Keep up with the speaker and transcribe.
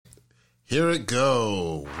Here it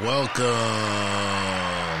go. Welcome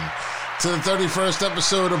to the 31st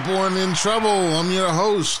episode of Born in Trouble. I'm your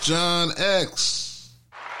host, John X.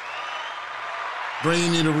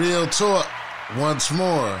 Bringing you the real talk once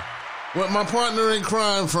more with my partner in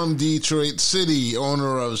crime from Detroit City,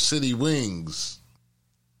 owner of City Wings.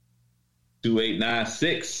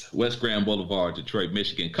 2896 West Grand Boulevard, Detroit,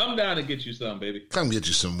 Michigan. Come down and get you some, baby. Come get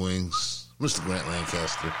you some wings. Mr. Grant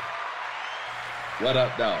Lancaster. What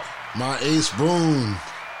up, dog? My Ace Boone.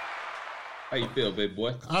 How you feel, big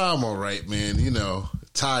boy? I'm all right, man. You know,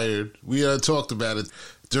 tired. We talked about it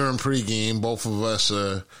during pregame. Both of us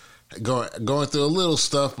going through a little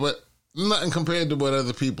stuff, but nothing compared to what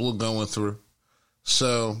other people are going through.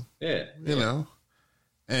 So, yeah. You know,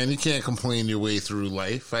 and you can't complain your way through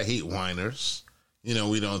life. I hate whiners. You know,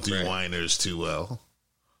 we don't do whiners too well.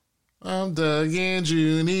 I'm Doug and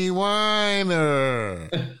Junie Weiner.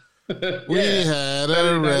 We had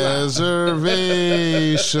a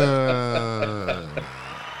reservation.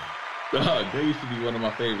 They used to be one of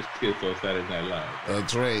my favorite skits on Saturday Night Live.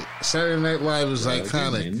 That's right. Saturday Night Live is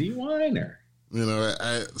iconic. Andy Weiner. You know,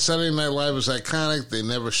 Saturday Night Live is iconic. They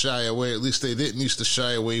never shy away. At least they didn't used to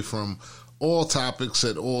shy away from all topics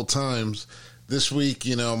at all times. This week,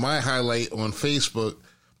 you know, my highlight on Facebook,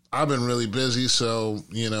 I've been really busy, so,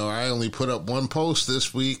 you know, I only put up one post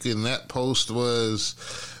this week, and that post was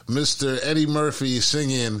Mr. Eddie Murphy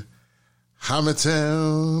singing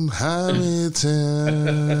Hammertown, Hammertown,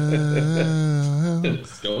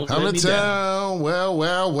 Hammertown, well.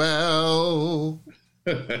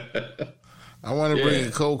 I want to bring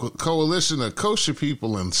a coalition of kosher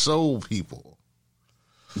people and soul people.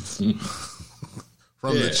 From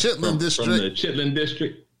the Chitlin District. From the Chitlin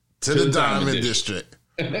District to the Diamond District.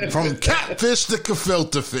 From catfish to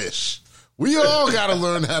gefilte fish. We all got to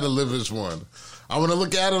learn how to live as one. I want to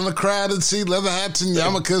look out on the crowd and see leather hats and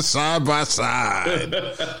yarmulkes side by side.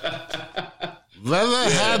 Leather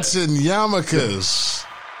hats and yarmulkes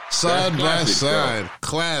side by side.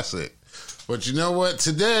 Classic. But you know what?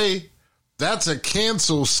 Today, that's a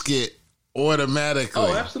cancel skit automatically.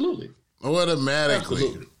 Oh, absolutely. Automatically.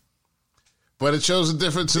 Absolutely. But it shows a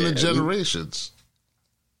difference in the generations.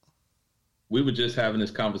 We were just having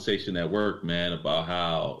this conversation at work, man, about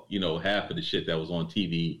how, you know, half of the shit that was on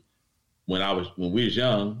TV when we was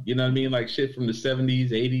young, you know what I mean? Like shit from the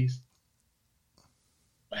 70s, 80s.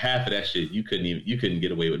 Half of that shit, you couldn't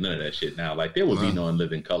get away with none of that shit now. Like there would be no In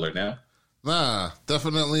Living Color now. Nah,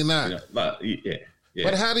 definitely not. You know, yeah.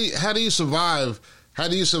 But how do you survive? How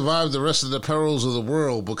do you survive the rest of the perils of the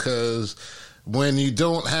world? Because when you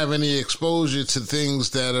don't have any exposure to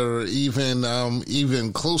things that are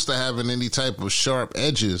even close to having any type of sharp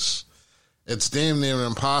edges, it's damn near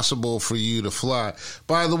impossible for you to fly.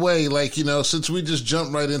 By the way, like, you know, since we just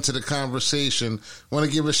jumped right into the conversation, I want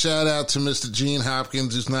to give a shout out to Mr. Gene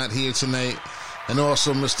Hopkins, who's not here tonight, and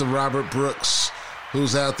also Mr. Robert Brooks,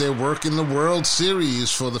 who's out there working the World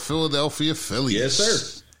Series for the Philadelphia Phillies. Yes,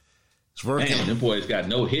 sir. He's working. Man, them boys got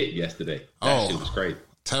no hit yesterday. That shit was crazy.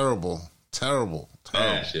 Terrible.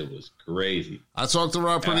 That shit was crazy. I talked to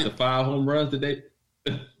Rob After 5 home runs today.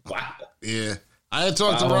 Wow. Yeah. I had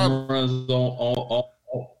talked to Rob. Runs on.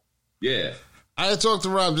 Yeah. I had talked to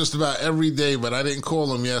Rob just about every day, but I didn't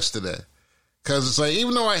call him yesterday. Because it's like,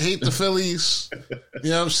 even though I hate the Phillies, you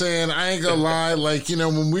know what I'm saying? I ain't going to lie. Like, you know,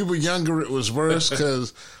 when we were younger, it was worse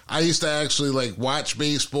because I used to actually, like, watch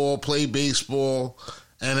baseball, play baseball.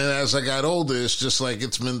 And then as I got older, it's just like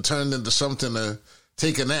it's been turned into something to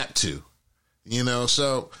take a nap to, you know?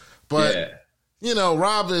 So, but... You know,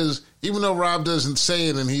 Rob is, even though Rob doesn't say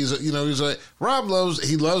it, and he's like, Rob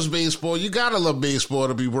loves baseball. You got to love baseball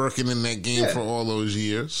to be working in that game for all those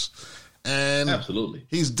years. And absolutely,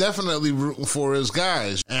 he's definitely rooting for his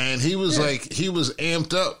guys. And he was he was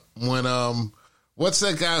amped up when, what's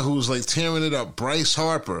that guy who's like tearing it up? Bryce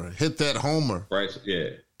Harper hit that homer. Bryce, yeah.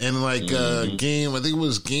 In like game, I think it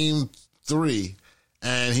was game 3.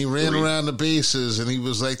 And he ran around the bases and he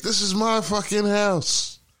was like, this is my fucking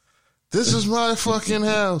house. This is my fucking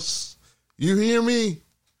house. You hear me?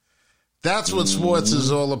 That's what sports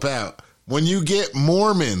is all about. When you get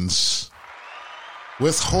Mormons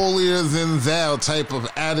with holier than thou type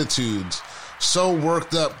of attitudes, so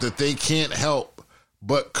worked up that they can't help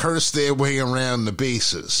but curse their way around the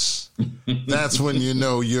bases, that's when you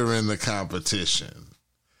know you're in the competition.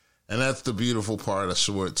 And that's the beautiful part of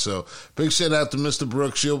sports. So big shout out to Mr.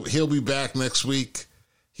 Brooks. He'll be back next week.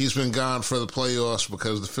 He's been gone for the playoffs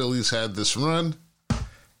because the Phillies had this run.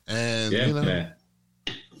 And, man.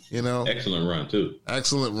 You know, excellent run, too.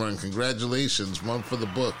 Excellent run. Congratulations. One for the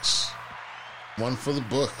books.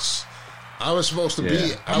 I was supposed to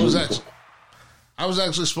be, I I was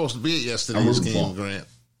actually supposed to be at yesterday's game, Grant.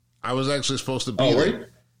 I was actually supposed to be there. Right?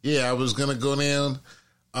 Yeah, I was gonna go down.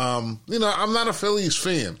 You know, I'm not a Phillies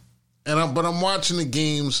fan, but I'm watching the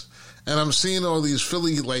games and I'm seeing all these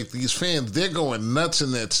these fans. They're going nuts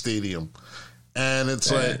in that stadium, and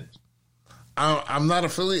it's like I'm not a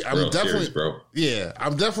Philly. I'm definitely, bro. Yeah,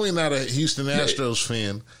 I'm definitely not a Houston Astros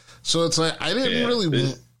fan. So it's like I didn't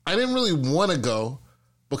really want to go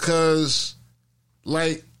because,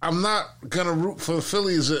 like, I'm not gonna root for the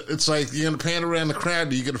Phillies. It's like you're gonna pan around the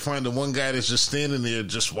crowd. You're gonna find the one guy that's just standing there,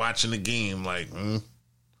 just watching the game, like,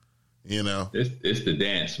 you know. It's the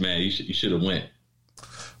dance, man. You should have went.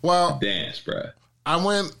 Well, the dance, bro. I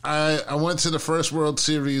went to the first World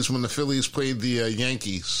Series when the Phillies played the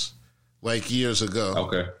Yankees, like years ago.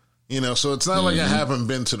 Okay. You know, so it's not like I haven't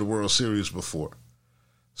been to the World Series before.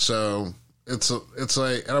 So it's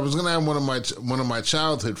like, and I was gonna have one of my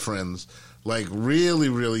childhood friends, like really,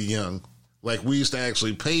 really young. Like we used to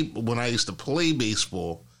actually when I used to play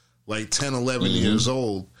baseball, like 10, 11 years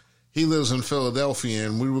old. He lives in Philadelphia,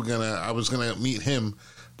 and I was gonna meet him,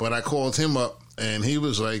 but I called him up, and he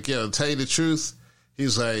was like, "Yeah, to tell you the truth,"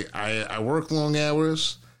 he's like, "I work long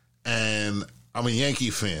hours, and I'm a Yankee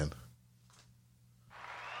fan."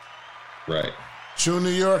 Right. True New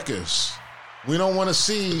Yorkers. We don't want to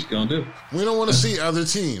see. What you gonna do? We don't want to see other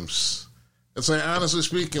teams. It's like, honestly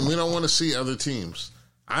speaking, we don't want to see other teams.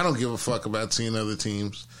 I don't give a fuck about seeing other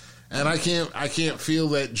teams, and I can't feel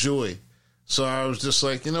that joy. So I was just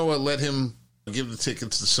like, you know what? Let him give the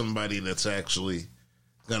tickets to somebody that's actually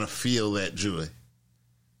gonna feel that joy.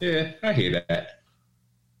 Yeah, I hear that.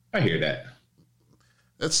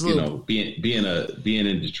 That's being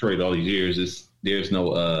in Detroit all these years. There's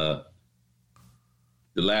no.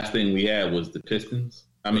 The last thing we had was the Pistons.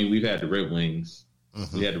 I mean, we've had the Red Wings.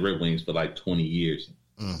 Mm-hmm. We had the Red Wings for like 20 years.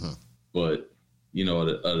 Mm-hmm. But, you know,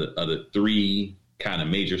 the three kind of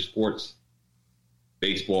major sports,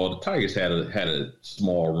 baseball, the Tigers had a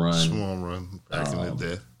small run. Back in the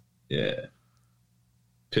day. Yeah.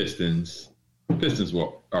 Pistons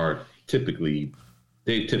are typically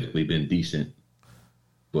been decent,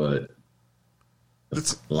 but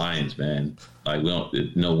the Lions, man, like no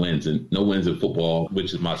wins in football,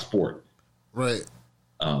 which is my sport. Right.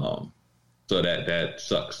 So that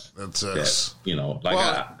sucks. That sucks. That, you know,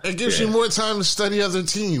 like it gives you more time to study other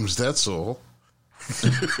teams. That's all.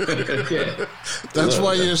 Yeah. That's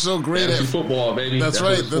why you're so great at football, baby. That's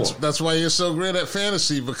right. That's why you're so great at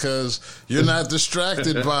fantasy, because you're not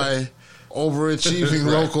distracted by overachieving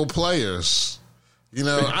local players. You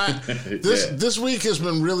know, this week has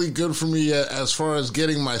been really good for me as far as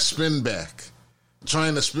getting my spin back,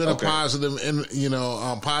 trying to spin a positive and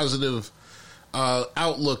positive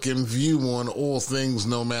outlook and view on all things,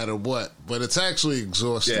 no matter what. But it's actually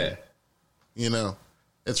exhausting. Yeah. You know,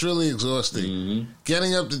 it's really exhausting. Mm-hmm.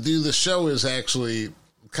 Getting up to do the show is actually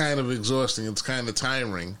kind of exhausting. It's kind of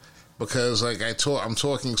tiring because, like, I'm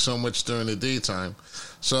talking so much during the daytime.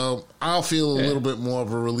 So I'll feel a little bit more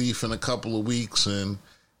of a relief in a couple of weeks and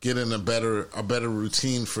get in a better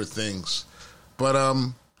routine for things. But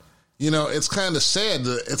you know, it's kind of sad.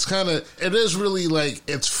 It is really like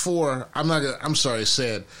sad.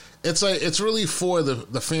 It's like it's really for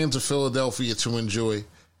the fans of Philadelphia to enjoy,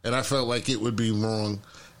 and I felt like it would be wrong.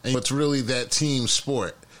 And it's really that team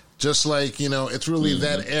sport, just like, you know, it's really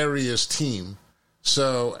that area's team.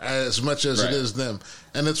 So as much as it is them.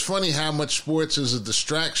 And it's funny how much sports is a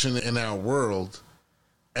distraction in our world,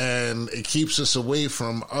 and it keeps us away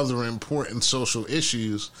from other important social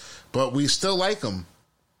issues, but we still like them.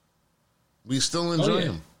 We still enjoy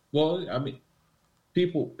them. Well, I mean,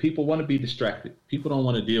 people want to be distracted. People don't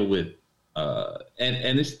want to deal with,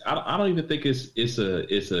 and it's, I don't even think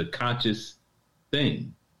it's a conscious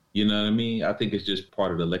thing. You know what I mean? I think it's just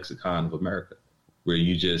part of the lexicon of America, where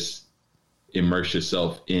you just immerse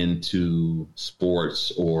yourself into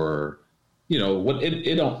sports, or, you know, what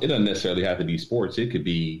it doesn't necessarily have to be sports. It could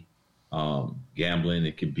be gambling.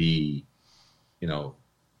 It could be, you know,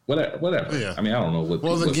 whatever. Yeah. I mean, I don't know what.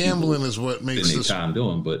 Well, the gambling is what makes this time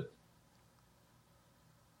doing, but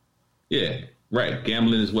yeah, right.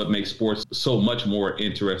 Gambling is what makes sports so much more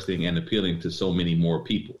interesting and appealing to so many more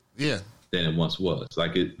people. Yeah. Than it once was.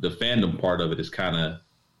 Like the fandom part of it is kind of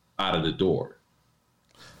out of the door.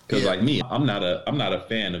 Because like me, I'm not a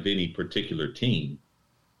fan of any particular team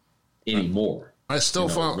anymore. I still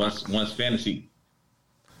find once fantasy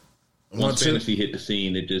hit the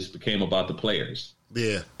scene, it just became about the players.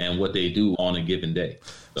 Yeah. And what they do on a given day.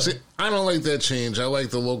 So. See, I don't like that change. I like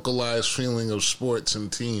the localized feeling of sports and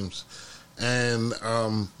teams. And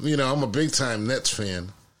you know, I'm a big time Nets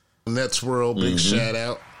fan. Nets World, big shout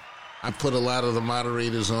out. I put a lot of the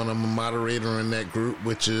moderators on. I'm a moderator in that group,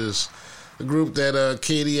 which is a group that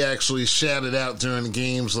Katie actually shouted out during the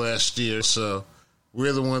games last year. So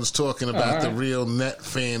we're the ones talking about the real net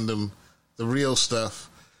fandom, the real stuff.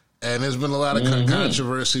 And there's been a lot of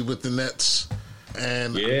controversy with the Nets.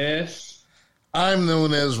 And yes, I'm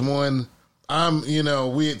known as one. There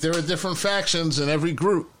are different factions in every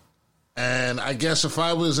group. And I guess if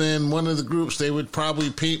I was in one of the groups, they would probably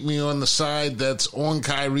paint me on the side that's on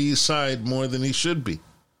Kyrie's side more than he should be,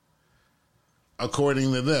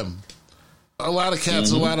 according to them. A lot of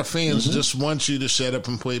cats, a lot of fans just want you to shut up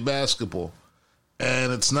and play basketball.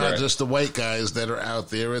 And it's not just the white guys that are out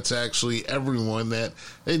there. It's actually everyone that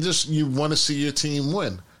you want to see your team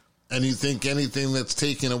win. And you think anything that's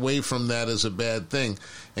taken away from that is a bad thing.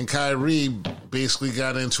 And Kyrie basically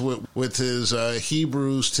got into it with his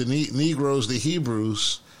Hebrews to Negroes to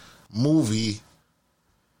Hebrews movie.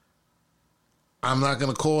 I'm not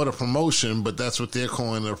going to call it a promotion, but that's what they're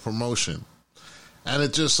calling it, a promotion. And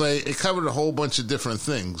it just it covered a whole bunch of different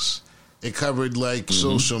things. It covered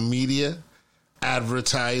social media,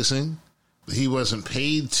 advertising. He wasn't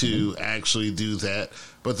paid to actually do that,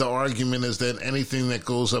 but the argument is that anything that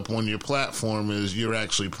goes up on your platform is you're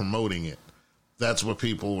actually promoting it. That's what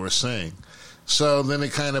people were saying. So then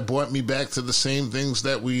it kind of brought me back to the same things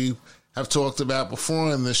that we have talked about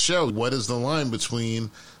before in this show. What is the line between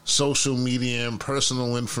social media and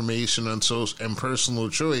personal information and personal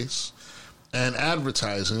choice and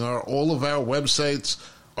advertising? Are all of our websites,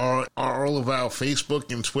 are all of our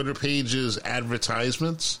Facebook and Twitter pages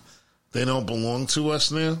advertisements? They don't belong to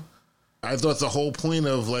us now. I thought the whole point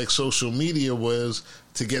of social media was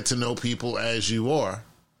to get to know people as you are.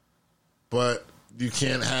 But you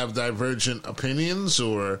can't have divergent opinions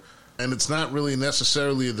and it's not really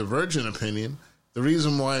necessarily a divergent opinion. The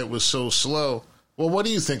reason why it was so slow. Well, what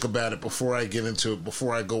do you think about it before I get into it,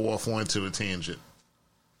 before I go off onto a tangent?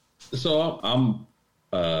 So I'm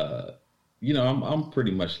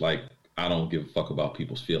pretty much I don't give a fuck about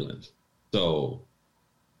people's feelings. So,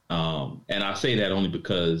 and I say that only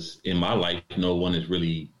because in my life, no one is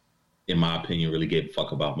really, in my opinion, really gave a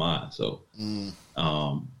fuck about mine. So,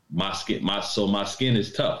 my skin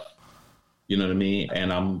is tough. You know what I mean?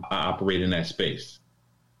 And I operate in that space,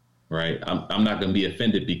 right? I'm not going to be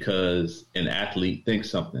offended because an athlete thinks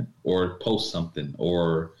something or posts something,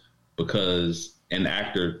 or because an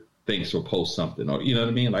actor thinks or posts something, or you know what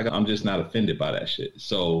I mean? I'm just not offended by that shit.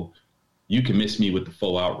 So you can miss me with the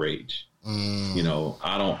full outrage. You know,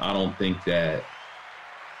 I don't think that.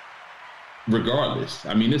 Regardless,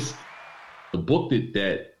 I mean, the book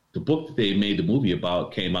that they made the movie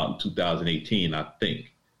about came out in 2018, I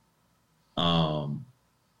think. And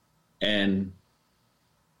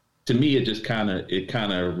to me, it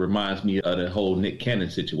kind of reminds me of the whole Nick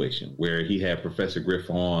Cannon situation where he had Professor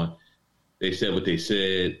Griff on. They said what they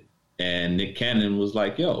said, and Nick Cannon was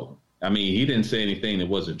like, "Yo," I mean, he didn't say anything that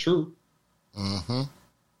wasn't true.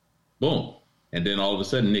 Boom. And then all of a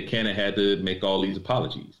sudden, Nick Cannon had to make all these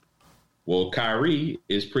apologies. Well, Kyrie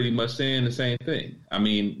is pretty much saying the same thing. I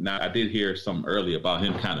mean, now I did hear something earlier about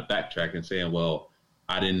him kind of backtracking, saying, well,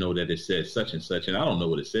 I didn't know that it said such and such, and I don't know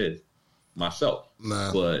what it says myself.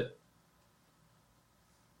 Nah. But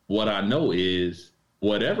what I know is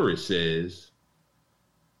whatever it says,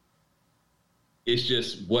 it's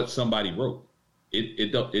just what somebody wrote.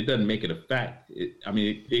 It doesn't make it a fact.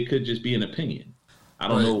 It could just be an opinion. I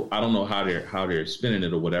don't know. I don't know how they're spinning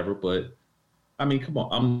it or whatever. But I mean, come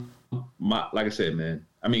on. Like I said, man.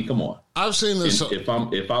 I mean, come on. I've seen this.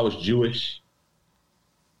 If I was Jewish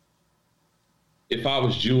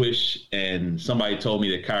and somebody told me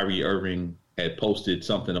that Kyrie Irving had posted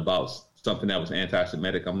something about something that was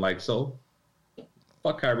anti-Semitic, I'm like, so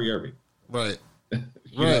fuck Kyrie Irving. Right. You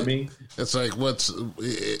know what I mean? It's like it's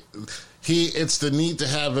the need to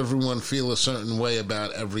have everyone feel a certain way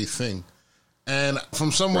about everything. And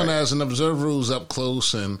from someone as an observer who's up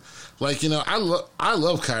close and I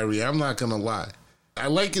love Kyrie. I'm not going to lie. I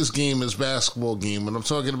like his game, his basketball game. When I'm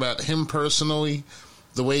talking about him personally,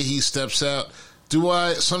 the way he steps out, do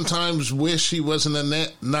I sometimes wish he wasn't a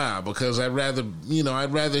net? Nah, because I'd rather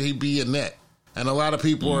he be a net. And a lot of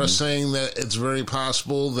people are saying that it's very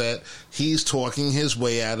possible that he's talking his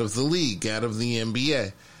way out of the league, out of the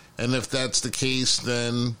NBA. And if that's the case,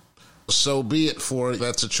 then so be it,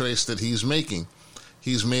 that's a choice that he's making.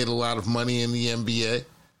 He's made a lot of money in the NBA,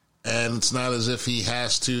 and it's not as if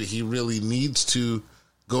he really needs to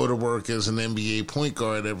go to work as an NBA point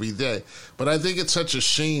guard every day. But I think it's such a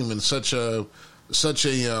shame and such a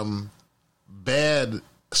bad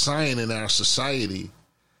sign in our society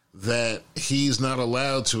that he's not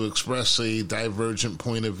allowed to express a divergent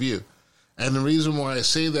point of view. And the reason why I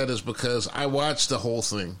say that is because I watched the whole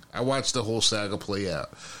thing. I watched the whole saga play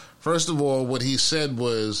out. First of all, what he said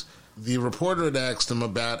was the reporter had asked him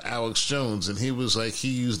about Alex Jones, and he was like, he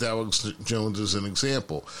used Alex Jones as an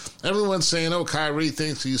example. Everyone's saying, oh, Kyrie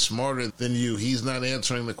thinks he's smarter than you. He's not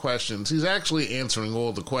answering the questions. He's actually answering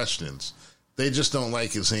all the questions. They just don't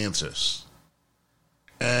like his answers.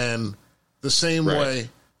 And the same way,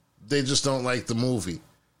 they just don't like the movie.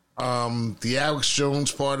 The Alex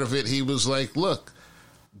Jones part of it, he was like, look,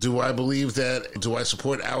 do I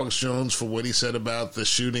support Alex Jones for what he said about the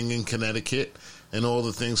shooting in Connecticut and all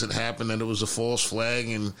the things that happened, that it was a false flag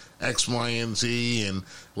and X, Y, and Z and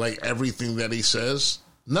like everything that he says?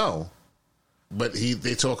 No. But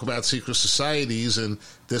they talk about secret societies, and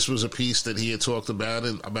this was a piece that he had talked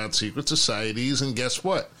about secret societies, and guess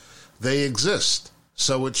what? They exist.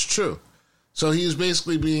 So it's true. So he's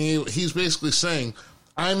basically saying,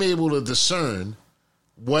 I'm able to discern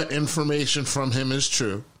what information from him is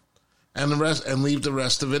true and leave the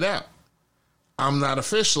rest of it out. I'm not a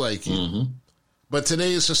fish like you. Mm-hmm. But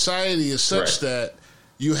today's society is such that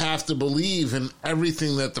you have to believe in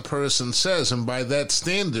everything that the person says, and by that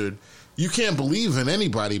standard, you can't believe in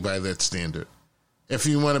anybody by that standard, if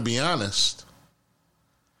you want to be honest.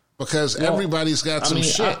 Because everybody's got some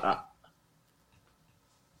shit. I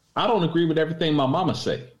don't agree with everything my mama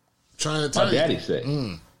say. Trying to tell my daddy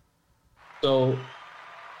say. So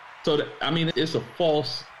it's a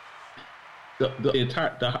false.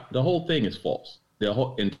 The whole thing is false. The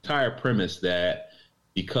whole entire premise that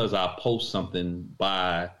because I post something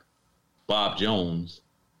by Bob Jones,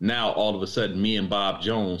 now all of a sudden me and Bob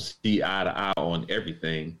Jones see eye to eye on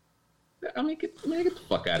everything. I mean, get the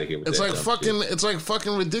fuck out of here with it's that. It's like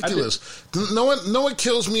fucking ridiculous. No one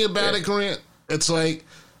kills me about it, Grant. It's like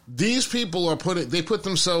these people they put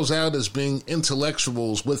themselves out as being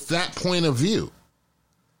intellectuals with that point of view.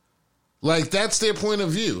 Like, that's their point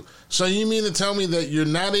of view. So you mean to tell me that you're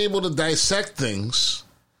not able to dissect things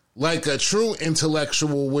like a true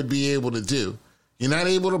intellectual would be able to do? You're not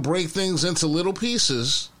able to break things into little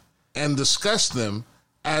pieces and discuss them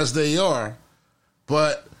as they are.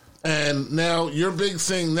 And now your big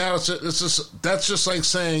thing now, that's just like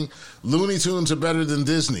saying Looney Tunes are better than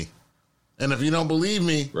Disney. And if you don't believe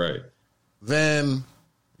me, then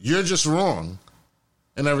you're just wrong.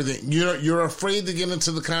 And everything. You're afraid to get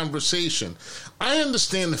into the conversation. I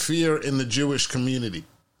understand the fear in the Jewish community.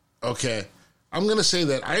 Okay. I'm going to say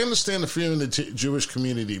that. I understand the fear in the Jewish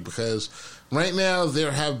community because right now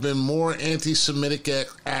there have been more anti-Semitic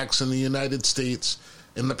acts in the United States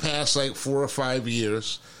in the past 4 or 5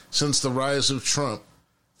 years since the rise of Trump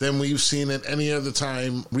than we've seen at any other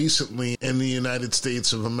time recently in the United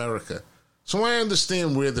States of America. So I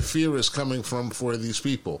understand where the fear is coming from for these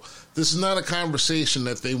people. This is not a conversation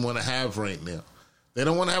that they want to have right now. They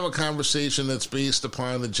don't want to have a conversation that's based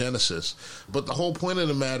upon the Genesis. But the whole point of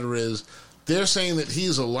the matter is they're saying that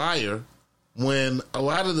he's a liar when a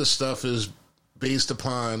lot of this stuff is based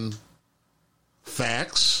upon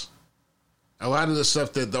facts. A lot of the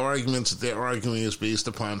stuff that the arguments that they're arguing is based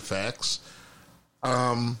upon facts.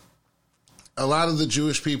 A lot of the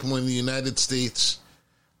Jewish people in the United States,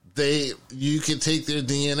 you can take their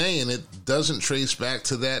DNA and it doesn't trace back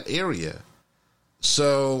to that area.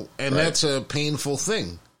 So, and that's a painful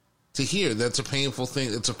thing to hear. That's a painful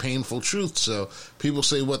thing. It's a painful truth. So people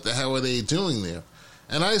say, what the hell are they doing there?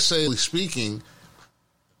 And I say, speaking,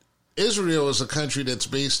 Israel is a country that's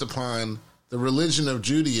based upon the religion of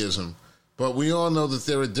Judaism, but we all know that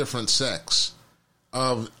there are different sects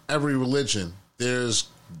of every religion. There's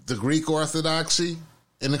the Greek Orthodoxy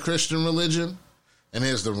in the Christian religion, and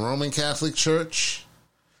there's the Roman Catholic Church,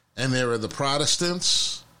 and there are the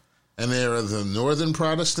Protestants, and there are the Northern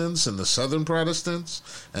Protestants and the Southern Protestants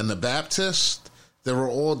and the Baptists. There are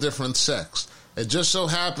all different sects. It just so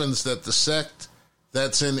happens that the sect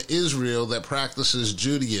that's in Israel that practices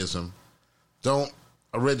Judaism don't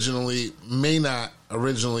originally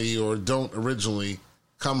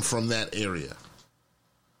come from that area.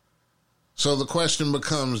 So the question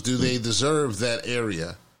becomes, do they deserve that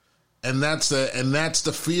area? And that's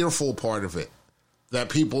the fearful part of it that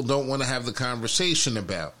people don't want to have the conversation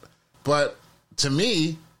about. But to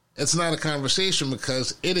me, it's not a conversation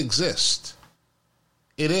because it exists.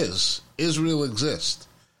 It is. Israel exists.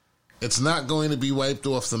 It's not going to be wiped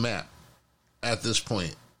off the map at this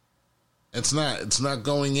point. It's not. It's not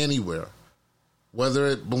going anywhere. Whether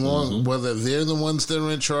it belongs, whether they're the ones that are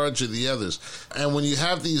in charge or the others. And when you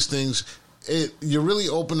have these things, you really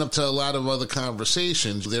open up to a lot of other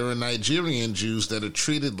conversations. There are Nigerian Jews that are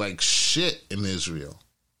treated like shit in Israel.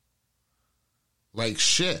 Like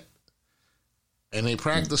shit. And they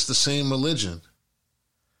practice the same religion.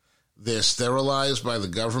 They're sterilized by the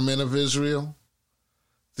government of Israel.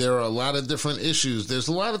 There are a lot of different issues. There's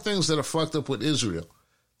a lot of things that are fucked up with Israel.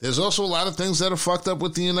 There's also a lot of things that are fucked up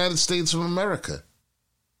with the United States of America.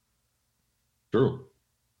 True.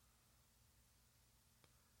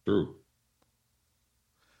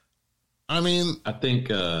 I mean, I think.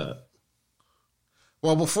 Well,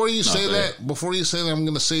 before you say that, I'm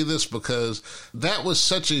going to say this because that was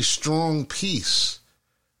such a strong piece.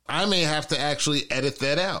 I may have to actually edit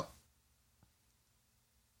that out.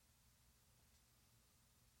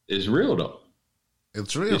 It's real, though.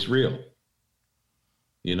 It's real. It's real.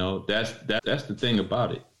 You know, that's the thing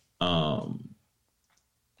about it.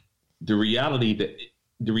 The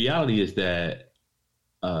reality is that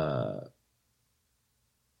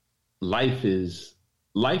life is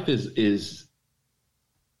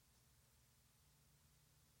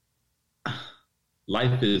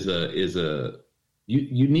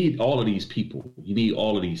you need all of these people. You need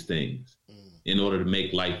all of these things in order to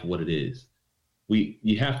make life what it is.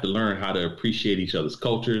 You have to learn how to appreciate each other's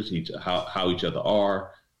cultures, how each other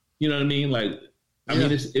are. You know what I mean? Like, I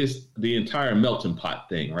mean, it's the entire melting pot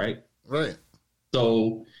thing, right? Right.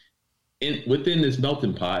 So within this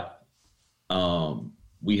melting pot,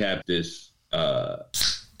 we have this guy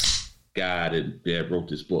that wrote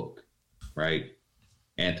this book, right?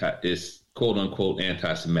 It's quote unquote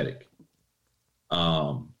anti-Semitic.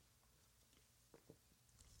 Who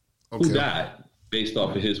died based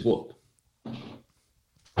off of his book?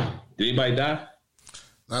 Did anybody die?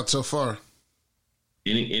 Not so far.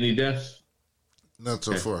 Any deaths? Not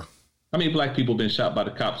so far. How many black people been shot by the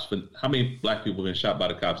cops? How many black people been shot by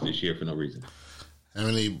the cops this year for no reason? How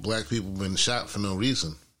many black people been shot for no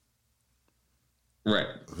reason? Right.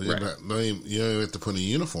 You don't have to put a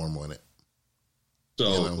uniform on it. So,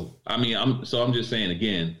 you know? I mean, I'm just saying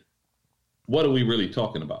again, what are we really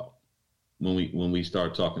talking about when we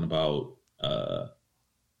start talking about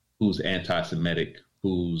who's anti-Semitic,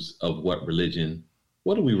 who's of what religion?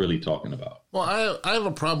 What are we really talking about? Well, I have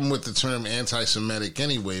a problem with the term anti-Semitic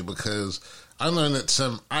anyway, because I learned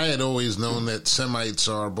that I had always known that Semites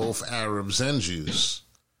are both Arabs and Jews.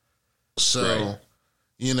 So, right.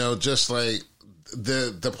 You know, just like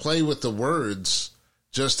the play with the words,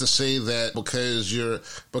 just to say that because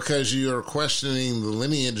you're questioning the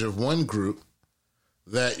lineage of one group,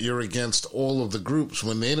 that you're against all of the groups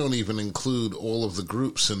when they don't even include all of the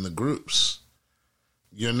groups in the groups.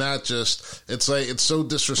 You're not just, it's like, it's so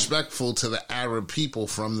disrespectful to the Arab people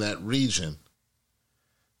from that region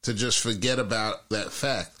to just forget about that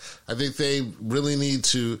fact. I think they really need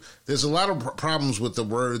to, there's a lot of problems with the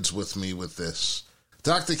words with me with this.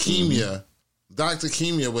 Dr. Kimia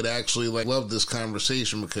would actually love this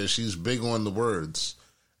conversation because she's big on the words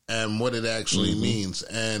and what it actually means.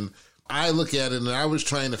 And I look at it and I was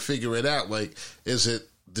trying to figure it out. Like, is it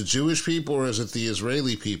the Jewish people or is it the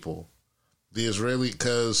Israeli people? The Israeli,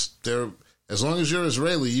 because as long as you're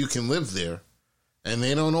Israeli, you can live there. And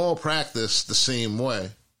they don't all practice the same way.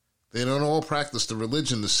 They don't all practice the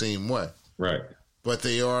religion the same way. Right. But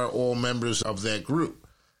they are all members of that group.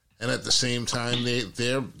 And at the same time,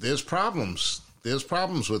 there's problems. There's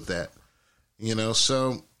problems with that. You know,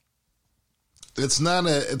 so it's not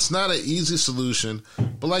an easy solution.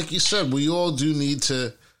 But like you said, we all do need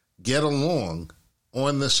to get along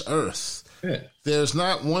on this earth. Yeah. There's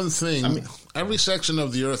not one thing. I mean, every section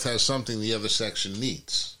of the earth has something the other section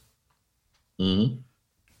needs. Mm-hmm.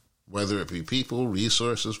 Whether it be people,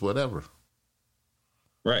 resources, whatever.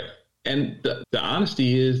 Right. And the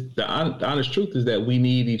honesty is, the honest truth is that we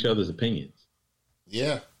need each other's opinions.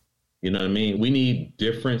 Yeah. You know what I mean? We need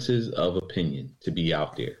differences of opinion to be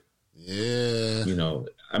out there. Yeah. You know,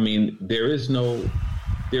 I mean, we're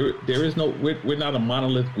not a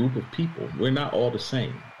monolith group of people. We're not all the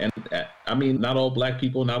same. And I mean, not all black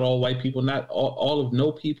people, not all white people, not all of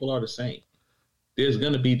no people are the same. There's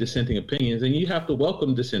going to be dissenting opinions, and you have to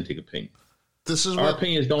welcome dissenting opinions. Our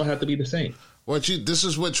opinions don't have to be the same. This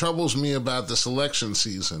is what troubles me about this election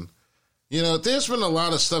season. You know, there's been a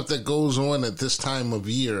lot of stuff that goes on at this time of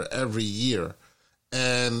year, every year.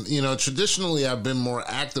 And, you know, traditionally I've been more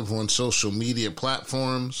active on social media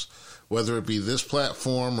platforms, whether it be this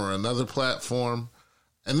platform or another platform.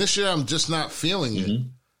 And this year I'm just not feeling it.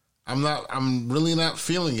 I'm really not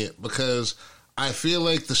feeling it because I feel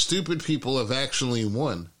like the stupid people have actually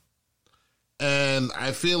won. And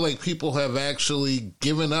I feel like people have actually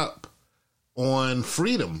given up on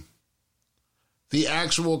freedom. The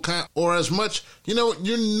actual or as much, you know,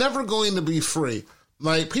 you're never going to be free.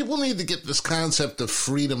 Like, people need to get this concept of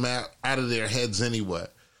freedom out of their heads anyway,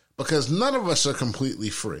 because none of us are completely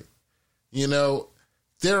free. You know,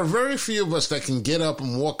 there are very few of us that can get up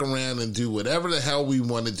and walk around and do whatever the hell we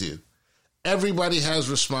want to do. everybody has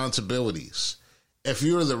responsibilities. If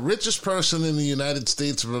you're the richest person in the United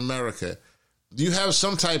States of America, you have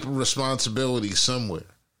some type of responsibility somewhere,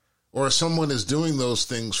 or someone is doing those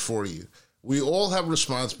things for you. We all have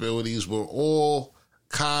responsibilities. We're all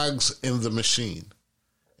cogs in the machine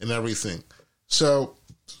and everything. So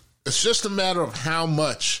it's just a matter of how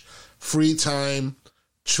much free time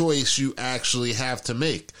choice you actually have to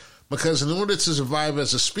make. Because in order to survive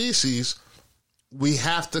as a species, we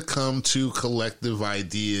have to come to collective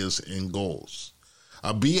ideas and goals.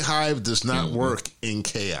 A beehive does not work in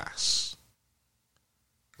chaos.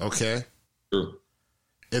 Okay? True.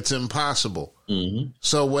 It's impossible.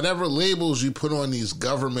 So whatever labels you put on these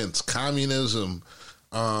governments, communism,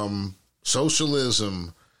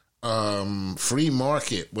 socialism, free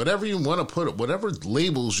market, whatever you want to put it, whatever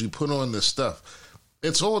labels you put on this stuff,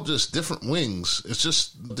 it's all just different wings. It's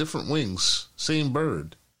just different wings, same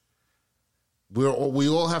bird. We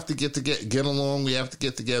all have to get along. We have to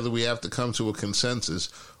get together. We have to come to a consensus,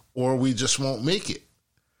 or we just won't make it.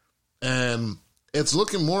 And it's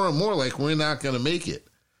looking more and more like we're not going to make it.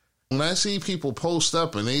 When I see people post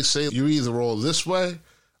up and they say you're either all this way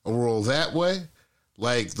or we're all that way,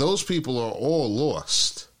 like those people are all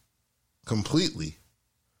lost completely.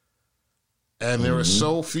 And there are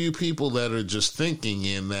so few people that are just thinking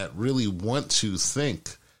and that really want to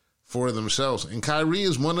think for themselves. And Kyrie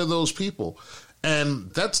is one of those people. And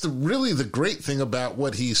that's really the great thing about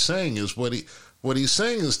what he's saying is what he's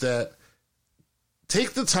saying is that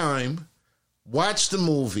take the time, watch the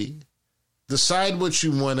movie, decide what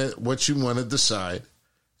you want to decide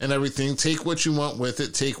and everything. Take what you want with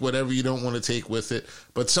it. Take whatever you don't want to take with it.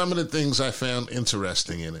 But some of the things I found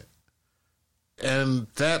interesting in it. And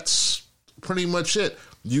that's pretty much it.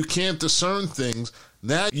 You can't discern things.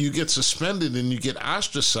 Now you get suspended and you get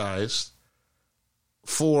ostracized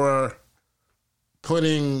for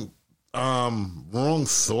putting wrong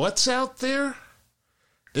thoughts out there.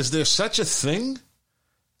 Is there such a thing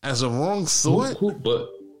as a wrong thought?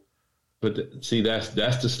 But see, that's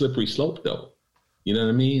the slippery slope, though. You know what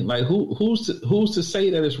I mean? Like, who's to say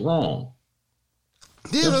that it's wrong?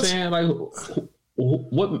 Yeah, you know what I'm saying? Like,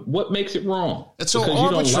 what makes it wrong? It's so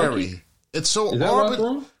arbitrary. Like it? It's so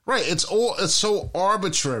arbitrary. Right. It's so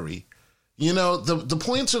arbitrary. You know, the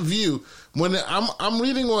points of view. When I'm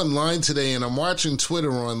reading online today and I'm watching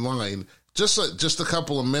Twitter online just a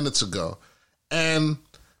couple of minutes ago, and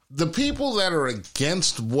the people that are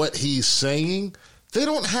against what he's saying, they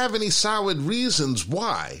don't have any solid reasons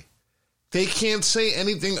why. They can't say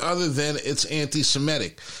anything other than it's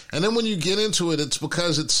anti-Semitic. And then when you get into it, it's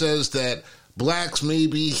because it says that blacks may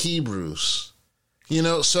be Hebrews. You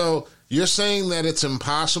know, so you're saying that it's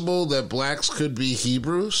impossible that blacks could be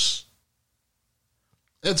Hebrews?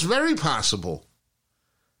 It's very possible.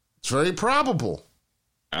 It's very probable.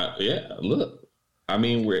 Yeah, look. I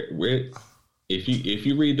mean, if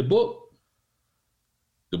you read the book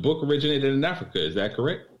originated in Africa. Is that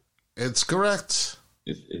correct? It's correct.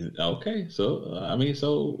 Okay. So I mean,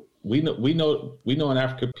 so we know in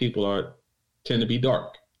Africa people tend to be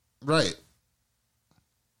dark. Right.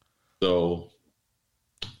 So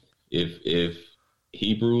if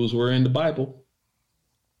Hebrews were in the Bible,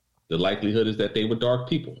 the likelihood is that they were dark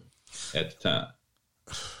people at the time.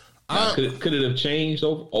 Now, could it have changed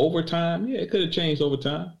over time? Yeah, it could have changed over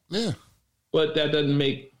time. Yeah. But that doesn't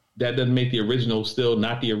make the original still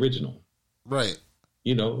not the original. Right.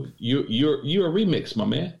 You know, you're a remix, my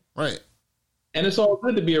man. Right. And it's all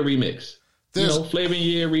good to be a remix. Flavor in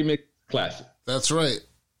Your Ear remix classic. That's right.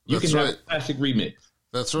 You can have a classic remix.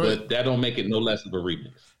 That's right. But that don't make it no less of a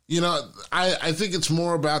remix. You know, I think it's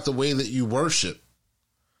more about the way that you worship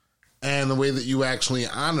and the way that you actually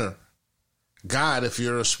honor God if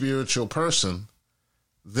you're a spiritual person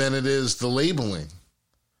than it is the labeling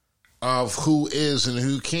of who is and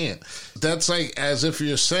who can't. That's like as if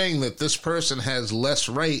you're saying that this person has less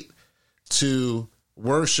right to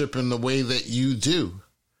worship in the way that you do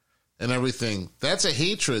and everything. That's a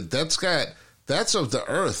hatred. That's of the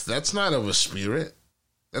earth. That's not of a spirit.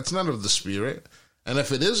 That's not of the spirit. And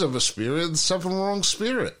if it is of a spirit, it's of a wrong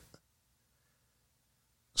spirit.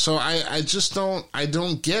 So I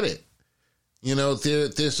don't get it. You know,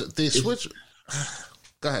 they switch.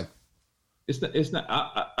 Go ahead. It's not.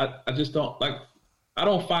 I just don't like. I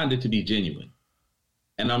don't find it to be genuine,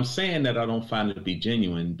 and I'm saying that I don't find it to be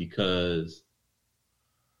genuine because.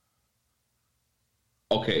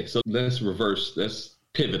 Okay, so let's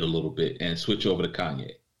pivot a little bit and switch over to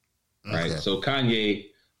Kanye. Right. Okay. So Kanye,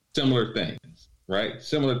 similar things. Right.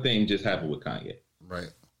 Similar thing just happened with Kanye.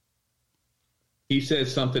 Right. He said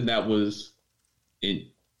something that was,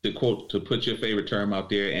 to put your favorite term out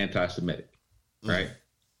there, anti-Semitic. Right.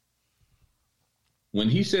 when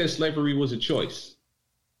he said slavery was a choice,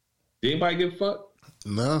 did anybody give a fuck?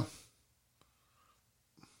 No.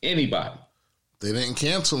 Anybody? They didn't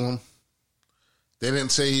cancel him. They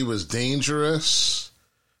didn't say he was dangerous.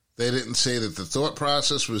 They didn't say that the thought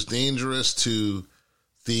process was dangerous to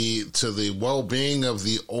the well-being of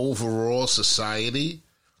the overall society.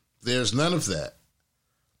 There's none of that.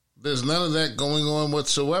 There's none of that going on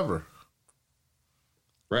whatsoever.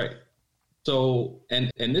 Right. So,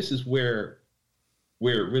 and this is where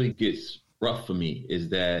it really gets rough for me is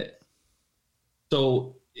that,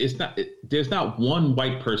 so there's not one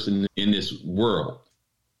white person in this world,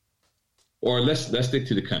 or let's stick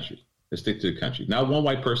to the country. Let's stick to the country. Not one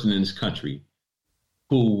white person in this country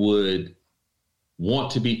who would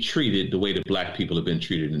want to be treated the way that black people have been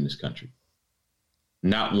treated in this country.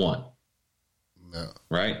 Not one. No.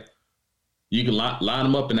 Right? You can line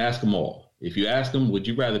them up and ask them all. If you ask them, would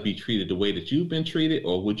you rather be treated the way that you've been treated,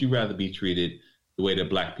 or would you rather be treated the way that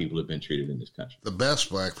black people have been treated in this country? The best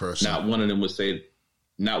black person. Not one of them would say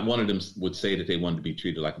that they wanted to be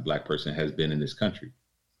treated like a black person has been in this country.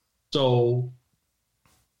 So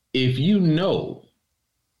if you know,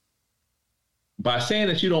 by saying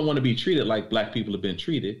that you don't want to be treated like black people have been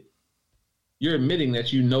treated, you're admitting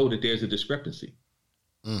that you know that there's a discrepancy.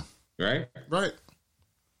 Right? Right.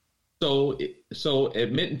 So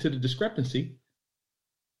admitting to the discrepancy,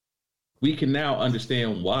 we can now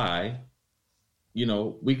understand why,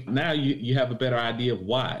 you have a better idea of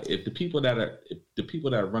why. If the people that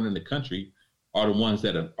are running the country are the ones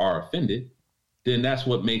that are offended, then that's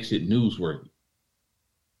what makes it newsworthy.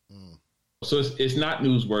 So it's not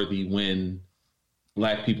newsworthy when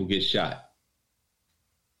black people get shot,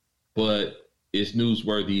 but it's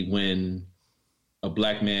newsworthy when a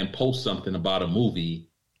black man posts something about a movie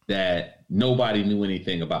that nobody knew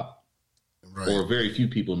anything about, right, or very few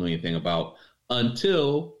people knew anything about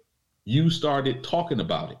until you started talking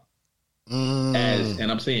about it.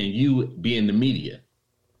 And I'm saying you being the media.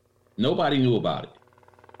 Nobody knew about it.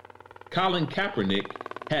 Colin Kaepernick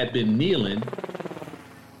had been kneeling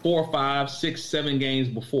 4, 5, 6, 7 games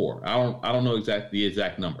before. I don't know the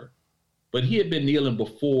exact number, but he had been kneeling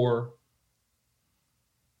before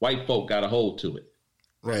white folk got a hold to it.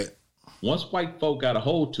 Right. Once white folk got a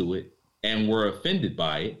hold to it and were offended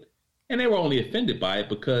by it, and they were only offended by it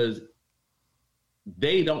because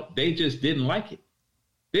they just didn't like it.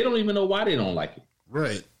 They don't even know why they don't like it.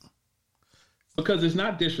 Right. Because it's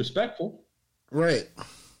not disrespectful. Right.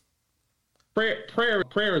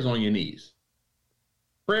 Prayer is on your knees.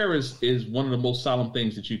 Prayer is one of the most solemn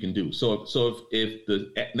things that you can do. So if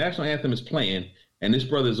the national anthem is playing and this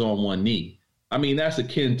brother's on one knee, I mean that's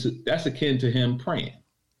akin to him praying.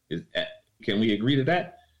 Can we agree to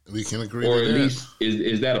that? We can agree to that. Or at least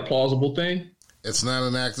is that a plausible thing? It's not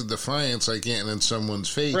an act of defiance like getting in someone's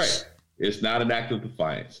face. Right. It's not an act of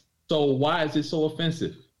defiance. So why is it so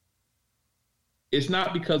offensive? It's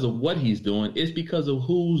not because of what he's doing. It's because of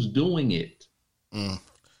who's doing it.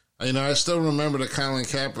 I still remember the Colin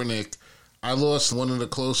Kaepernick. I lost one of the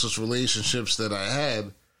closest relationships that I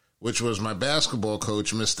had, which was my basketball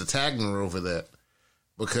coach, Mr. Tagner, over that.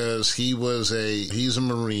 Because he's a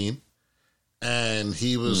Marine, and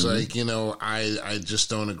he was like, I just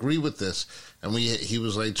don't agree with this. And he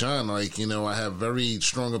was like, John, I have very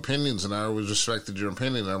strong opinions, and I always respected your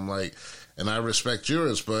opinion. I'm like, and I respect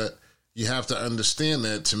yours, but you have to understand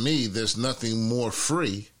that to me, there's nothing more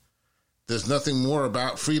free. There's nothing more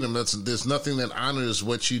about freedom. There's nothing that honors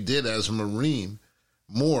what you did as a Marine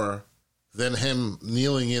more than him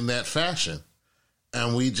kneeling in that fashion.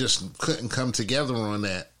 And we just couldn't come together on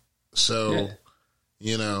that. So,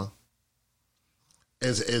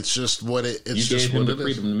 it's just what it. It's you just gave him what the it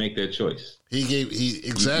freedom is. to make that choice.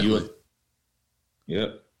 Exactly.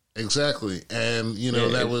 Yep. Exactly, and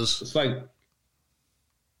it's like.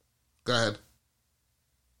 Go ahead.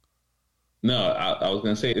 No, I was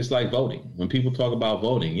going to say it's like voting. When people talk about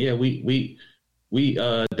voting, yeah, we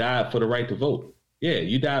died for the right to vote. Yeah,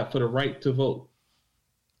 you died for the right to vote.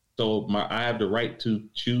 So I have the right to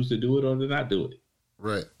choose to do it or to not do it.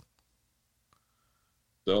 Right.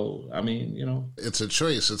 So I mean, it's a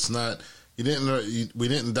choice. It's not. They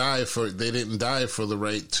didn't die for the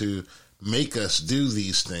right to make us do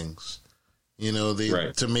these things.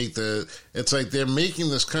 Right. It's like they're making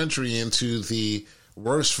this country into the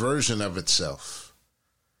worst version of itself,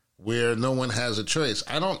 where no one has a choice.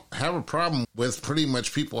 I don't have a problem with pretty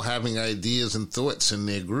much people having ideas and thoughts in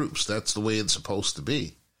their groups. That's the way it's supposed to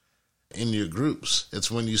be. In your groups,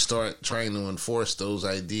 it's when you start trying to enforce those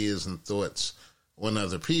ideas and thoughts on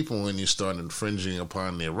other people and you start infringing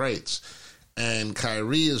upon their rights. And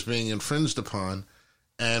Kyrie is being infringed upon,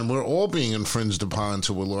 And we're all being infringed upon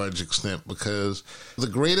to a large extent, because the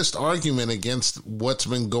greatest argument against what's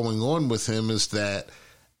been going on with him is that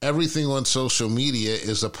everything on social media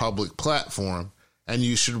is a public platform, and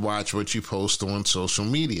you should watch what you post on social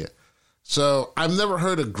media. So I've never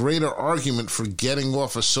heard a greater argument for getting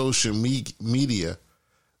off of social media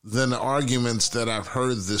than the arguments that I've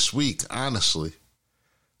heard this week, honestly,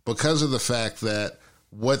 because of the fact that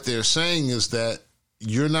what they're saying is that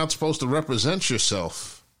you're not supposed to represent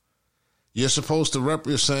yourself. You're supposed to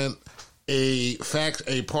represent a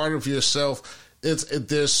part of yourself.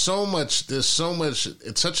 There's so much,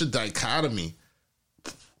 it's such a dichotomy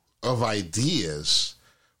of ideas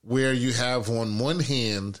where you have, on one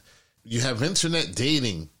hand, you have internet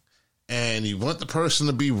dating and you want the person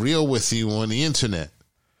to be real with you on the internet.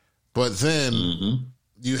 But then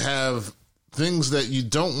you have things that you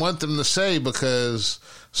don't want them to say because,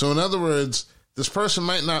 so in other words, this person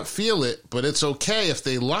might not feel it, but it's okay if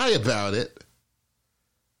they lie about it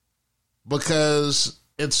because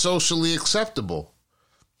it's socially acceptable.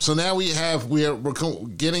 So now we're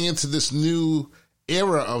getting into this new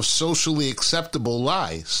era of socially acceptable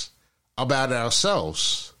lies about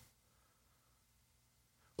ourselves.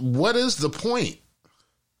 What is the point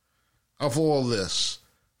of all this?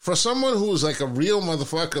 For someone who's like a real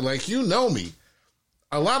motherfucker, like, you know me,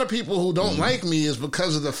 a lot of people who don't like me is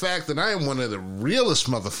because of the fact that I am one of the realest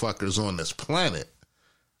motherfuckers on this planet.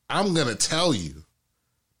 I'm going to tell you,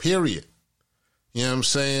 period. You know what I'm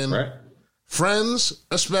saying? Right. Friends,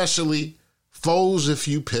 especially, foes if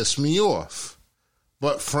you piss me off.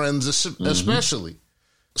 But friends especially.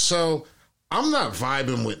 So I'm not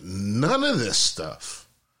vibing with none of this stuff.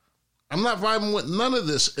 I'm not vibing with none of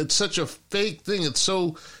this. It's such a fake thing. It's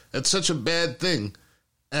such a bad thing.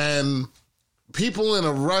 And people in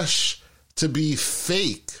a rush to be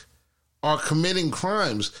fake are committing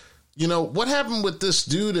crimes. You know, what happened with this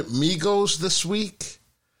dude at Migos this week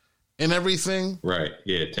and everything? Right.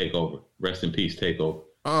 Yeah, Takeover. Rest in peace, Takeover.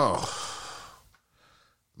 Oh,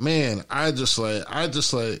 man, I just like,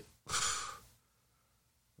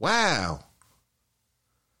 wow.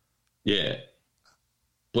 Yeah.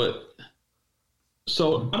 But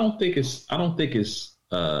so I do think it's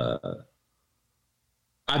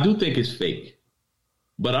fake,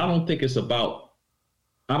 but I don't think it's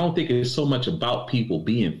so much about people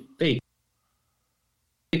being fake.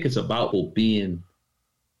 I think it's about people being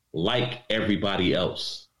like everybody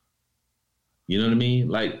else. You know what I mean?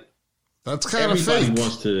 Like, that's kind of fake. Everybody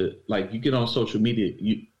wants to, like, you get on social media,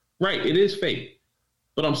 right, it is fake.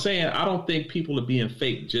 But I'm saying I don't think people are being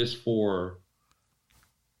fake just for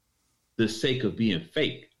the sake of being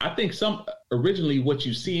fake. I think originally what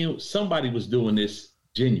you see, somebody was doing this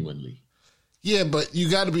genuinely. Yeah, but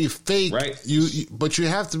you got to be fake, right? But you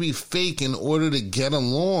have to be fake in order to get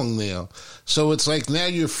along there. So it's like now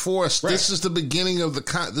you're forced. Right. This is the beginning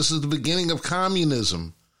of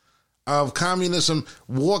communism. Of communism,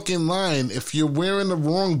 walk in line. If you're wearing the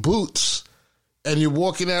wrong boots and you're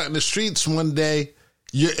walking out in the streets one day,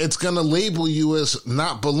 it's going to label you as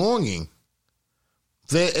not belonging.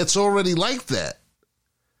 It's already like that.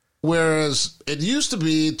 Whereas it used to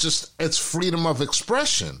be it's freedom of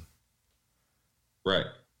expression. Right.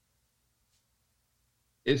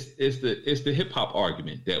 It's the hip hop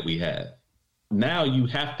argument that we have. Now you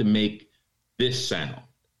have to make this sound.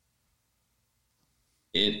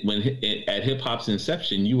 At hip hop's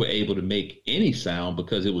inception, you were able to make any sound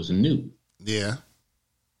because it was new. Yeah.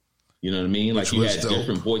 You know what I mean? Like, you had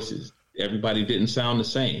different voices. Everybody didn't sound the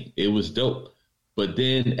same. It was dope. But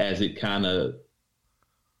then as it kind of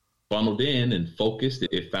funneled in and focused,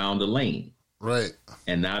 it found a lane. Right.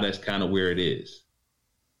 And now that's kind of where it is.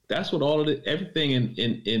 That's what everything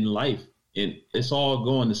in life, it's all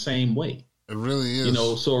going the same way. It really is. You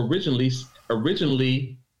know, so originally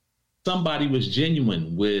somebody was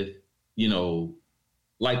genuine with, you know,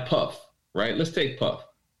 like Puff, right? Let's take Puff.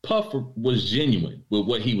 Puff was genuine with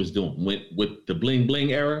what he was doing with the bling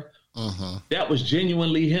bling era. Uh-huh. That was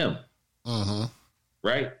genuinely him. Uh-huh.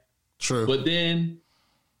 Right? True. But then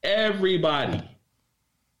everybody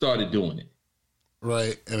started doing it.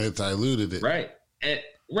 Right. And it diluted it. Right.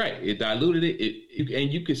 It diluted it.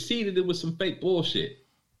 And you could see that it was some fake bullshit.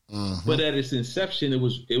 Uh-huh. But at its inception, it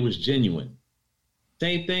was genuine.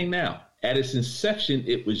 Same thing now. At its inception,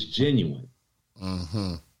 it was genuine.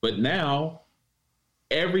 Uh-huh. But now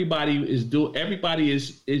everybody is just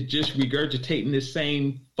regurgitating the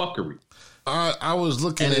same fuckery. I was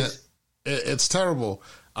looking at it's terrible.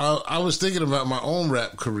 I was thinking about my own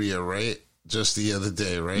rap career, right? Just the other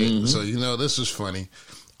day, right? Mm-hmm. So, you know, this is funny.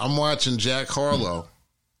 I'm watching Jack Harlow.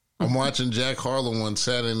 I'm watching Jack Harlow on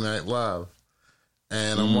Saturday Night Live.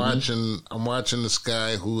 and I'm watching this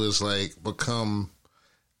guy who has like become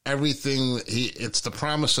everything. It's the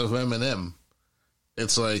promise of Eminem.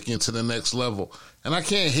 It's like into the next level, and I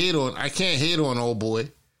can't hate on old boy.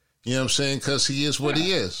 You know what I'm saying? Because he is what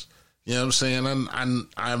he is. You know what I'm saying?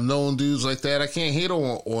 I've known dudes like that. I can't hate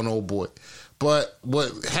on old boy. But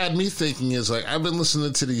what had me thinking is, like, I've been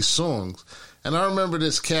listening to these songs, and I remember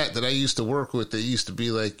this cat that I used to work with that used to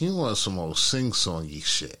be like, you want some old sing-songy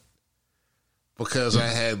shit. Because I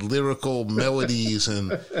had lyrical melodies, and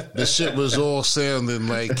the shit was all sounding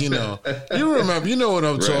like, you know what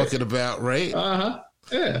I'm talking about, right? Uh-huh.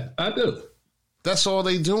 Yeah, I do. That's all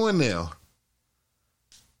they doing now.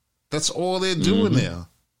 That's all they're doing now.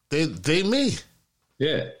 They me.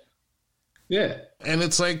 Yeah. Yeah. And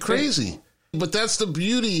it's like crazy. But that's the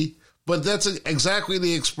beauty. But that's exactly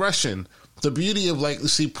the expression. The beauty of, like,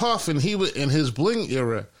 see, Puff, and he was in his bling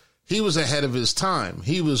era, he was ahead of his time.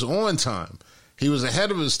 He was on time. He was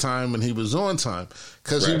ahead of his time, and he was on time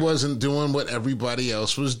because he wasn't doing what everybody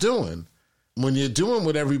else was doing. When you're doing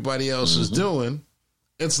what everybody else is doing,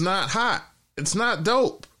 it's not hot. It's not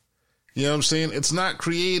dope. You know what I'm saying? It's not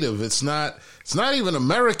creative. It's not even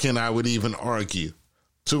American, I would even argue,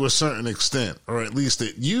 to a certain extent, or at least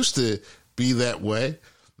it used to be that way.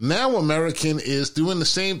 Now American is doing the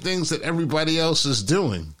same things that everybody else is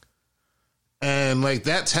doing. And like,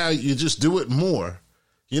 that's how you just do it more.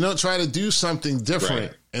 You don't try to do something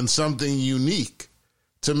different and something unique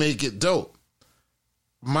to make it dope.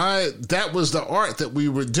 That was the art that we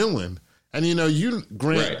were doing. And you know, you,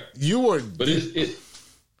 Grant, you were, but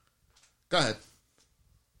Go ahead.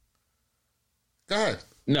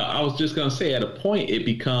 No, I was just going to say, at a certain point, it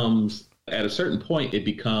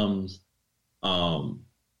becomes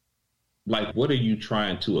like, what are you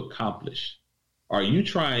trying to accomplish? Are you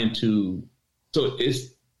trying to, so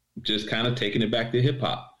it's just kind of taking it back to hip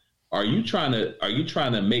hop. Are you trying to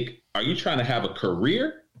have a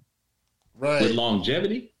career with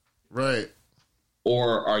longevity? Right.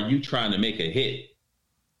 Or are you trying to make a hit?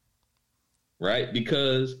 Right?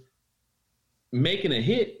 Because making a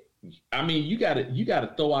hit, I mean, you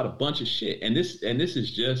gotta throw out a bunch of shit. And this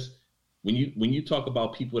is just when you talk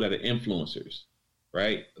about people that are influencers,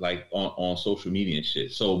 right? Like on social media and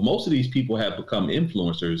shit. So most of these people have become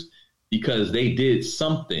influencers because they did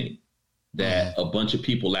something that a bunch of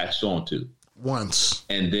people latched onto once.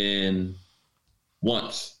 And then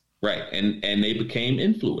right. And they became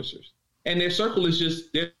influencers. And their circle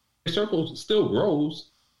still grows.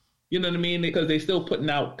 You know what I mean? Because they still putting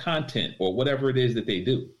out content or whatever it is that they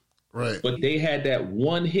do. Right. But they had that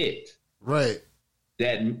one hit. Right.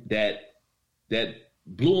 That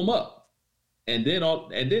blew them up. And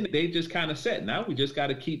then they just kind of said, now we just got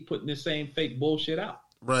to keep putting the same fake bullshit out.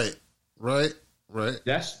 Right.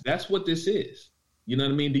 That's what this is. You know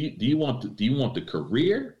what I mean? Do you want the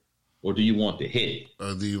career, or do you want the hit?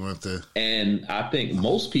 Or do you want the? And I think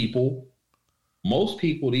most people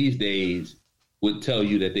these days would tell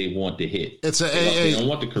you that they want the hit. It's they don't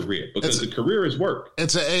want the career, because the career is work.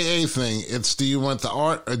 It's an AA thing. It's, do you want the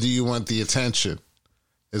art or do you want the attention?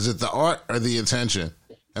 Is it the art or the attention?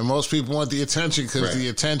 And most people want the attention because the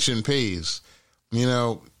attention pays. You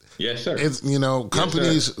know. Yes, sir. It's, you know,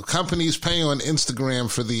 companies pay on Instagram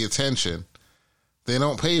for the attention. They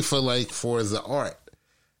don't pay for the art.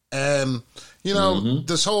 And you know,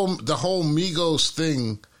 the whole Migos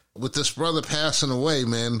thing with this brother passing away,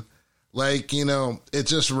 man. Like, you know, it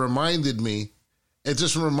just reminded me of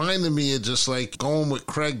just like going with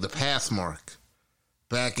Craig the Pathmark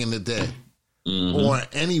back in the day, or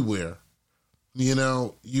anywhere. You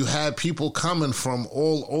know, you had people coming from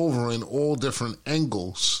all over in all different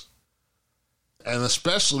angles. And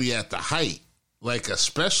especially at the height,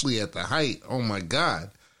 oh my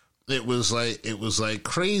God, it was like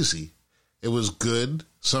crazy. It was good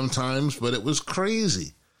sometimes, but it was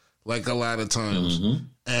crazy, like a lot of times.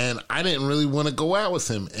 And I didn't really want to go out with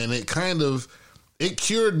him. And it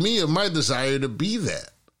cured me of my desire to be that.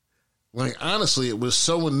 Like, honestly, it was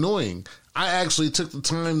so annoying. I actually took the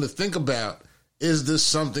time to think about, is this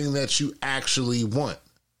something that you actually want?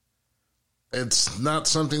 It's not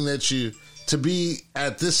something that to be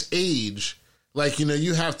at this age, like, you know,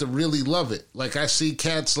 you have to really love it. Like, I see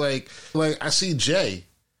cats like I see Jay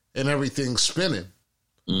and everything spinning.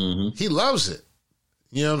 He loves it.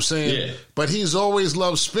 You know what I'm saying? Yeah. But he's always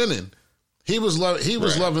loved spinning. He was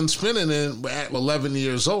loving spinning at 11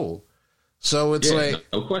 years old. So it's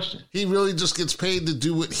no question. He really just gets paid to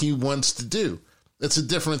do what he wants to do. It's a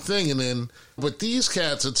different thing. And then with these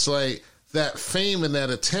cats, it's like that fame and that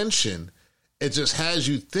attention, it just has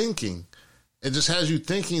you thinking. It just has you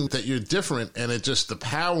thinking that you're different, and it just, the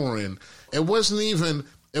power in. It wasn't even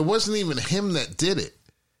it wasn't even him that did it.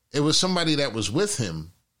 It was somebody that was with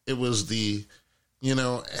him. It was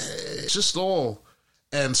it's just all,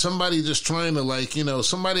 and somebody just trying to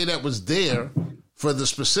somebody that was there for the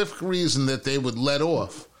specific reason that they would let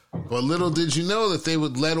off. But little did you know that they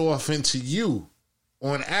would let off into you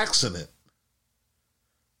on accident.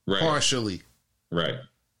 Right. Partially. Right.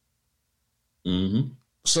 Mm-hmm.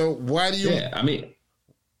 So why do you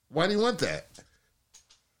why do you want that?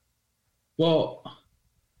 Well,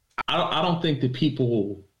 I don't think that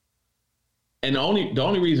people, and the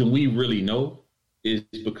only reason we really know is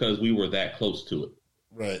because we were that close to it.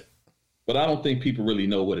 Right. But I don't think people really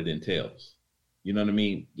know what it entails. You know what I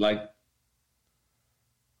mean? Like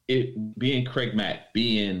it being Craig Mack,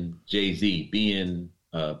 being Jay-Z, being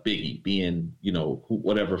Biggie, being,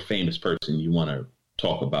 whatever famous person you want to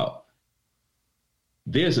talk about.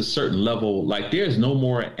 There's a certain level, like there's no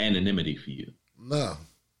more anonymity for you. No.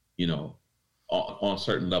 On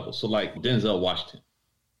certain levels. So like Denzel Washington,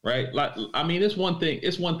 right? Like, I mean, it's one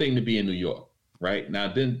thing to be in New York, right?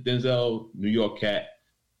 Now, Denzel, New York cat,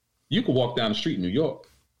 you can walk down the street in New York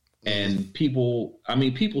and people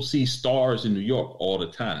see stars in New York all the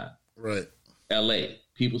time. Right. LA,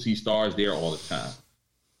 people see stars there all the time.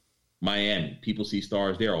 Miami, people see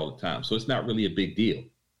stars there all the time. So it's not really a big deal,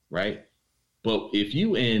 right? But if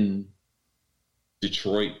you in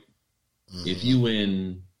Detroit, if you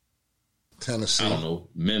in Tennessee, I don't know,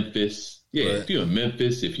 Memphis. Yeah, right. If you're in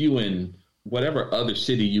Memphis, if you in whatever other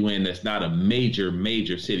city you in that's not a major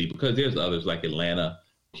city, because there's others like Atlanta,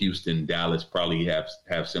 Houston, Dallas probably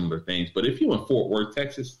have similar things. But if you in Fort Worth,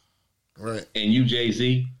 Texas, right, and you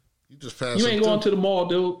Jay-Z, you ain't going to the mall,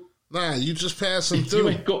 dude. Nah, you just passing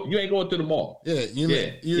through. You ain't going to the mall. Yeah,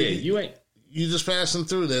 you ain't. You just passing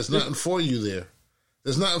through. There's nothing for you there.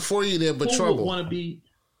 There's nothing for you there but trouble.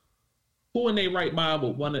 Who in their right mind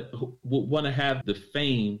would want to have the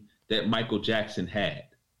fame that Michael Jackson had?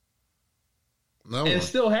 No, and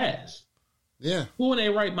still has. Yeah. Who in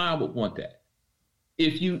their right mind would want that?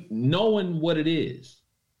 If you knowing what it is,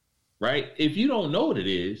 right? If you don't know what it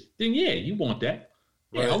is, then yeah, you want that.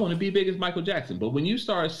 Yeah, right. I want to be big as Michael Jackson. But when you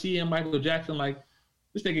start seeing Michael Jackson like,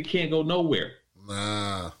 this nigga can't go nowhere.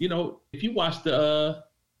 Nah. If you watch the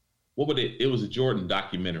it was a Jordan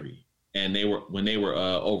documentary. And when they were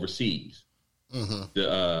overseas,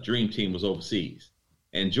 the Dream Team was overseas,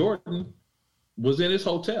 and Jordan was in his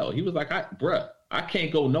hotel. He was like, I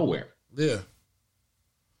can't go nowhere. Yeah.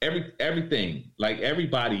 Everything, like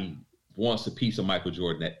everybody wants a piece of Michael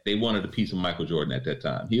Jordan. They wanted a piece of Michael Jordan at that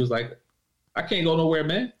time. He was like, I can't go nowhere,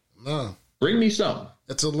 man. No. Bring me something.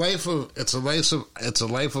 It's a life of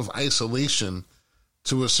isolation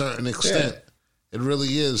to a certain extent. Yeah. It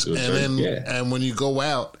really is. And when you go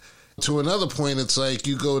out. To another point, it's like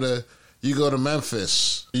you go to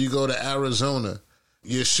Memphis, you go to Arizona,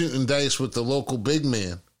 you're shooting dice with the local big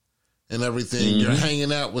man and everything. Mm-hmm. You're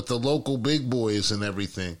hanging out with the local big boys and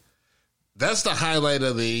everything. That's the highlight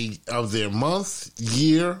of their month,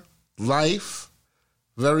 year, life,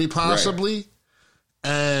 very possibly.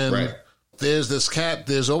 Right. And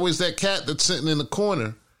there's always that cat that's sitting in the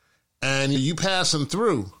corner, and you passing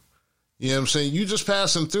through. You know what I'm saying? You just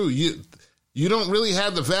passing through. You don't really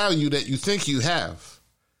have the value that you think you have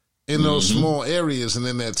in those small areas and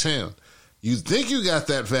in that town. You think you got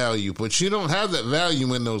that value, but you don't have that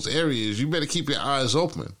value in those areas. You better keep your eyes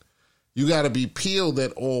open. You got to be peeled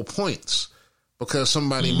at all points because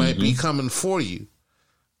somebody might be coming for you.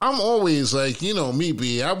 I'm always like, me,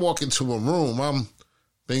 B. I walk into a room, I'm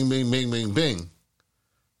bing, bing, bing, bing, bing.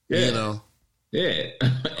 Yeah. Yeah,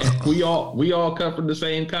 we all come from the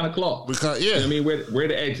same kind of cloth. Yeah, I mean, where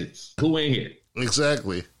the exits? Who in here?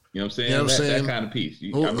 Exactly. You know what I'm saying? You know what I'm saying? That kind of piece.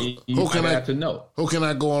 You have to know. Who can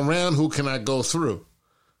I go around? Who can I go through?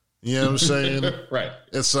 You know what I'm saying? Right.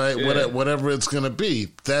 It's like whatever it's gonna be.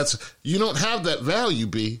 You don't have that value,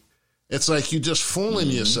 B. It's like you just fooling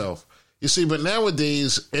yourself. You see, but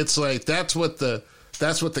nowadays it's like that's what the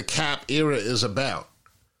cap era is about.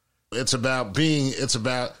 It's about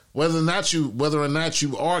whether or not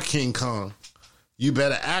you are King Kong, you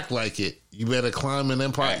better act like it. You better climb an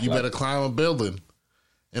empire. You better climb a building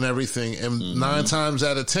and everything. And 9 times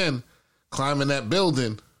out of 10, climbing that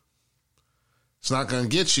building, it's not going to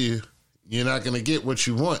get you. You're not going to get what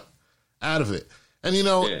you want out of it. And,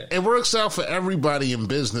 it works out for everybody in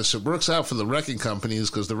business. It works out for the record companies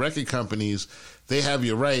because the record companies, they have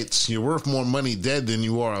your rights. You're worth more money dead than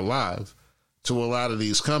you are alive. To a lot of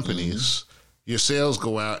these companies, your sales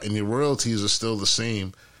go out and your royalties are still the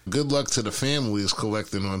same. Good luck to the families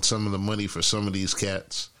collecting on some of the money for some of these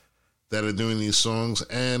cats that are doing these songs.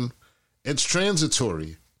 And it's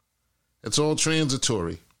transitory. It's all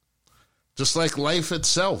transitory. Just like life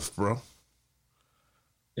itself, bro.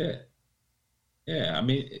 Yeah. Yeah, I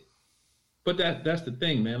mean, but that's the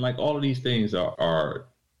thing, man. Like, all of these things are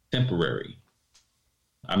temporary.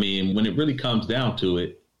 I mean, when it really comes down to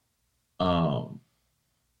it, it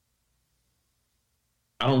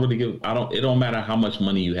don't matter how much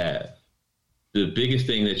money you have. The biggest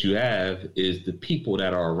thing that you have is the people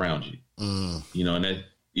that are around you. You know, and that,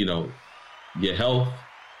 you know, your health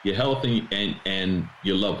and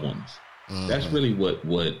your loved ones. That's really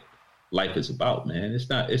what life is about, man. It's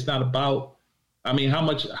not about, I mean, how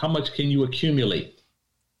much can you accumulate?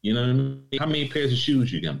 You know what I mean? How many pairs of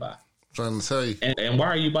shoes you can buy? Trying to tell you. And why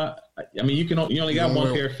are you buying? I mean, you only got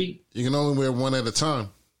one pair of feet. You can only wear one at a time.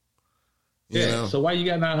 You know? So why you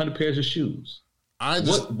got 900 pairs of shoes?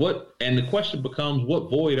 What? And the question becomes, what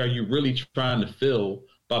void are you really trying to fill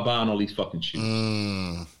by buying all these fucking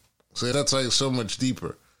shoes? So that's like so much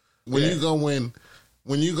deeper. When you go in,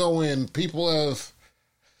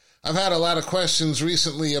 I've had a lot of questions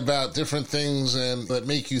recently about different things and that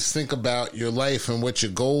make you think about your life and what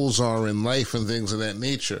your goals are in life and things of that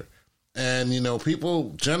nature. And, you know,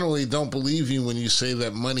 people generally don't believe you when you say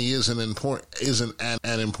that money isn't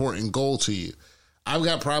an important goal to you. I've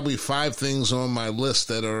got probably 5 things on my list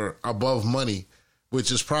that are above money,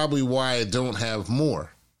 which is probably why I don't have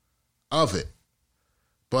more of it.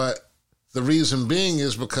 But the reason being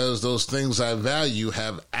is because those things I value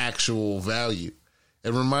have actual value.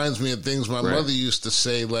 It reminds me of things my mother used to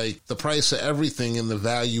say, like the price of everything and the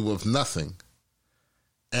value of nothing.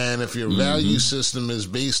 And if your value system is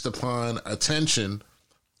based upon attention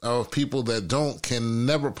of people that can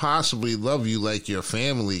never possibly love you like your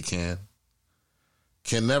family can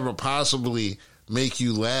never possibly make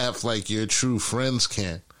you laugh like your true friends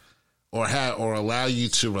can, or allow you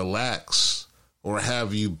to relax or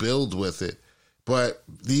have you build with it. But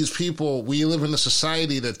these people, we live in a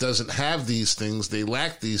society that doesn't have these things. They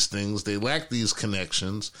lack these things. They lack these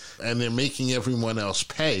connections, and they're making everyone else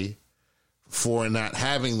pay for not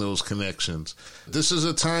having those connections. This is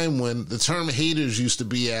a time when the term haters used to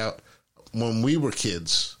be out when we were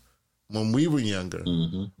kids, when we were younger,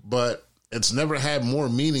 but it's never had more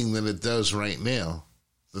meaning than it does right now.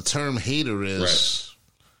 The term hater is,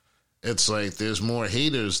 it's like there's more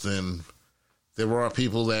haters than there are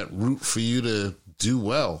people that root for you to do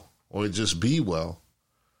well or just be well.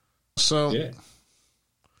 So,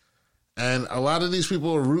 and a lot of these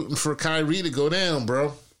people are rooting for Kyrie to go down,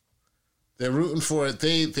 bro. They're rooting for it.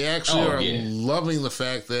 They actually are loving the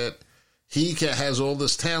fact that he has all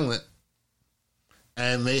this talent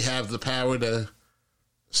and they have the power to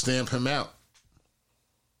stamp him out.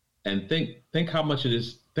 And think how much of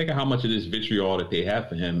this vitriol that they have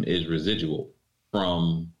for him is residual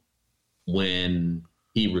from when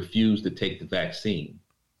he refused to take the vaccine.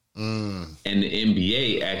 And the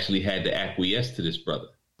NBA actually had to acquiesce to this brother.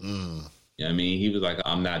 You know what I mean? He was like,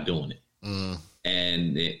 I'm not doing it.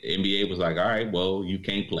 And the NBA was like, all right, well, you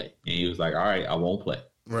can't play. And he was like, all right, I won't play.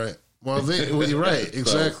 Right. Well, you're right.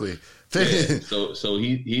 Exactly. So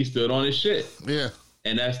he stood on his shit. Yeah.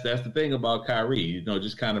 And that's the thing about Kyrie, you know,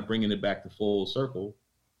 just kind of bringing it back to full circle.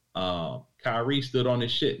 Kyrie stood on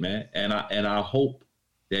his shit, man. And I hope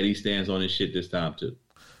that he stands on his shit this time too.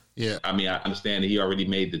 Yeah. I mean, I understand that he already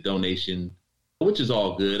made the donation, which is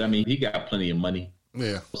all good. I mean, he got plenty of money.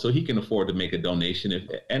 Yeah. So he can afford to make a donation,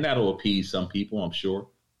 and that'll appease some people, I'm sure.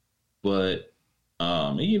 But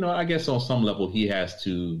you know, I guess on some level he has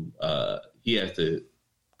to,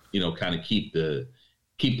 you know, kind of keep the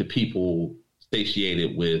people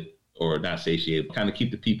satiated with, or not satiated, kind of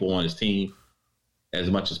keep the people on his team as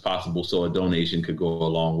much as possible. So a donation could go a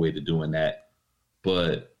long way to doing that.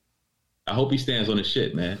 But I hope he stands on his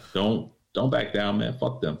shit, man. Don't back down, man.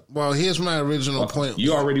 Fuck them. Well, here's my original point.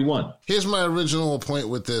 You already won. Here's my original point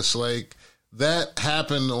with this. Like, that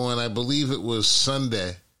happened on, I believe it was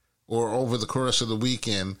Sunday or over the course of the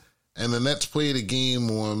weekend. And the Nets played a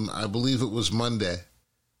game on, I believe it was Monday.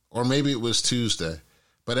 Or maybe it was Tuesday.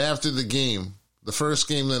 But after the game, the first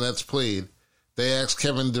game the Nets played, they asked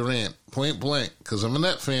Kevin Durant, point blank, because I'm a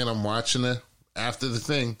Net fan, I'm watching it after the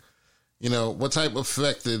thing, you know, what type of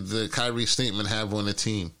effect did the Kyrie statement have on the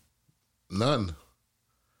team? None.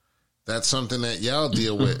 That's something that y'all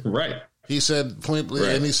deal with. Right. He said point blank,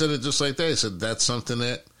 and he said it just like that. He said, that's something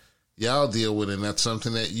that y'all deal with, and that's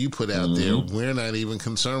something that you put out there. We're not even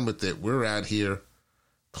concerned with it. We're out here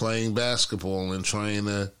playing basketball and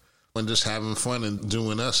and just having fun and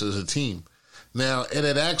doing us as a team. Now, it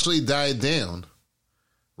had actually died down,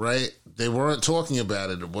 right? They weren't talking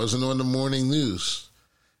about it. It wasn't on the morning news.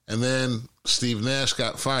 And then Steve Nash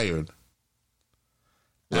got fired.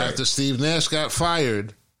 Right. After Steve Nash got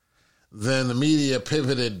fired, then the media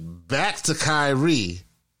pivoted back to Kyrie.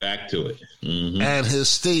 Back to it. Mm-hmm. And his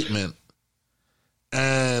statement.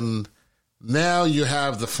 And now you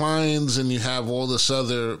have the fines and you have all this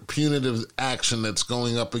other punitive action that's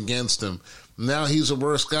going up against him. Now he's a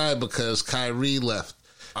worse guy because Kyrie left.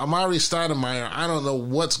 Amari Stoudemire, I don't know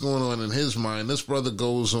what's going on in his mind. This brother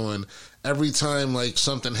goes on every time like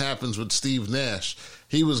something happens with Steve Nash.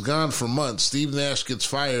 He was gone for months. Steve Nash gets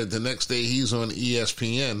fired. The next day he's on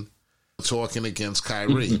ESPN talking against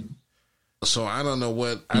Kyrie. So I don't know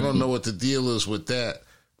what the deal is with that.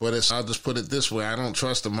 But I'll just put it this way. I don't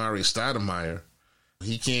trust Amari Stoudemire.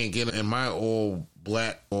 He can't get in my all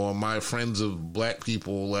black or my friends of black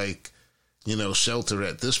people like, shelter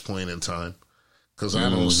at this point in time. Because I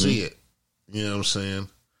don't see it. You know what I'm saying?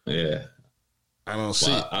 Yeah. I don't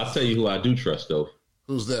see it. I'll tell you who I do trust, though.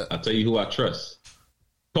 Who's that? I'll tell you who I trust.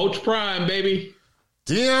 Coach Prime, baby.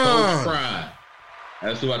 Dion. Coach Prime.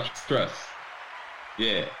 That's who I trust.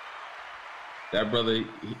 Yeah. That brother,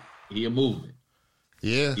 he a movement.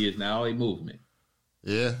 Yeah. He is now a movement.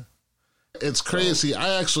 Yeah. It's crazy.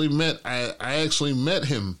 I actually met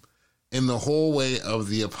him in the hallway of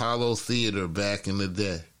the Apollo Theater back in the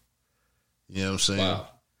day. You know what I'm saying? Wow.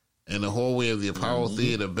 In the hallway of the Apollo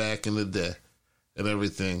Theater back in the day and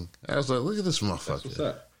everything. I was like, look at this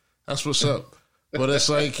motherfucker. That's what's up. But it's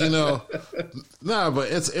like, but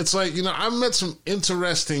it's like, I met some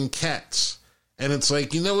interesting cats. And it's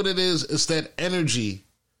like, you know what it is? It's that energy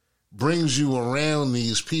brings you around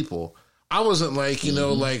these people. I wasn't like,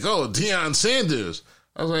 like, oh, Deion Sanders.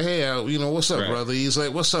 I was like, hey, what's up, brother? He's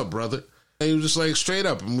like, what's up, brother? He was just like straight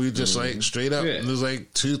up, and we just like straight up. Yeah. And it was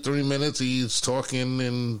like 2-3 minutes. He's talking,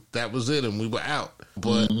 and that was it, and we were out.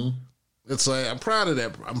 But it's like I'm proud of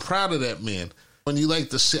that. I'm proud of that man. When you like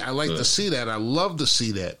to see, I like to see that. I love to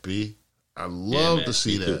see that. B. I love to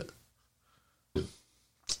see that.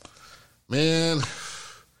 Man,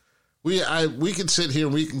 we can sit here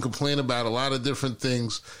and we can complain about a lot of different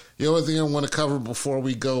things. The only thing I want to cover before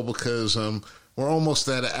we go, because we're almost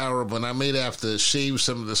at an hour, but I may have to shave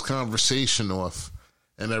some of this conversation off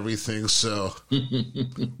and everything. So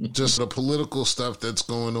just the political stuff that's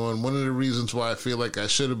going on. One of the reasons why I feel like I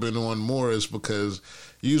should have been on more is because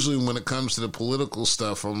usually when it comes to the political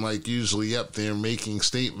stuff, I'm like usually up there making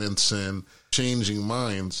statements and changing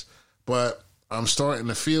minds. But I'm starting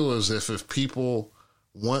to feel as if people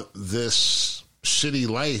want this shitty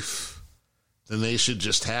life, then they should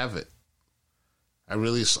just have it.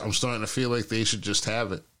 I'm starting to feel like they should just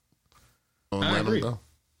have it. I agree. Go.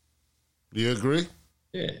 Do you agree?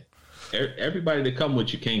 Yeah. Everybody that come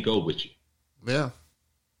with you can't go with you. Yeah.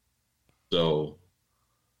 So,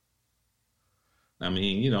 I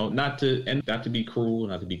mean, not to be cruel,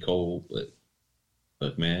 not to be cold, but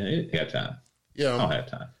look, man, it got time. Yeah. I don't have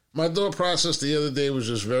time. My thought process the other day was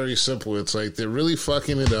just very simple. It's like they're really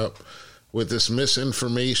fucking it up with this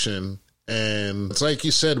misinformation. And it's like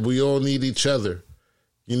you said, we all need each other.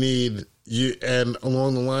 And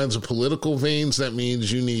along the lines of political veins, that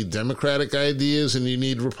means you need Democratic ideas and you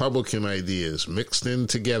need Republican ideas mixed in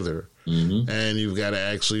together. Mm-hmm. And you've got to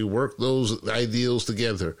actually work those ideals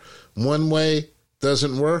together. One way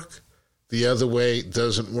doesn't work, the other way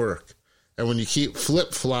doesn't work. And when you keep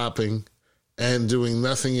flip-flopping and doing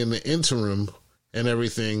nothing in the interim and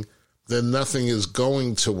everything, then nothing is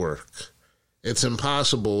going to work. It's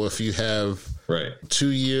impossible if you have 2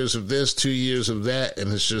 years of this, 2 years of that,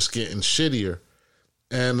 and it's just getting shittier.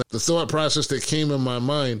 And the thought process that came in my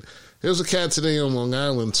mind, there was a cat today on Long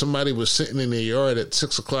Island. Somebody was sitting in their yard at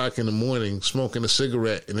 6 o'clock in the morning smoking a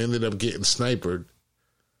cigarette and ended up getting sniped.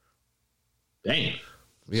 Damn.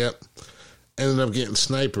 Yep. Ended up getting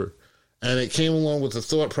sniped. And it came along with the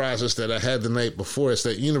thought process that I had the night before. It's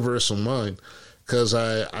that universal mind. Because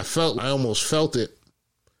I almost felt it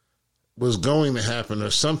was going to happen,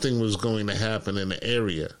 or something was going to happen in the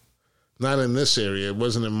area. Not in this area. It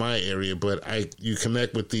wasn't in my area, but you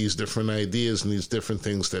connect with these different ideas and these different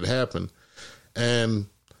things that happen. And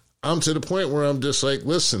I'm to the point where I'm just like,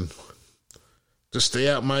 listen, just stay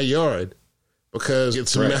out my yard, because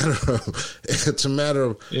it's a matter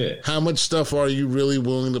of how much stuff are you really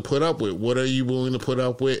willing to put up with? What are you willing to put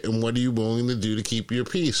up with, and what are you willing to do to keep your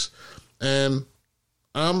peace? And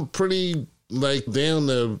I'm pretty down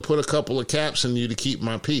to put a couple of caps in you to keep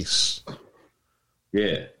my peace.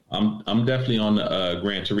 Yeah, I'm definitely on the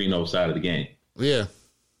Gran Torino side of the game. Yeah,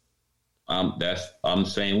 I'm the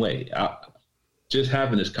same way. Just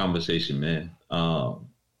having this conversation, man.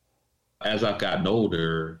 As I've gotten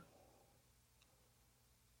older,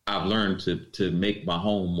 I've learned to make my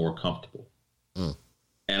home more comfortable. And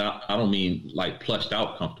I don't mean like plushed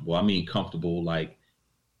out comfortable. I mean comfortable like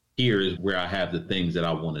here is where I have the things that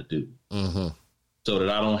I want to do, so that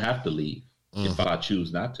I don't have to leave if I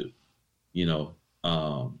choose not to, you know.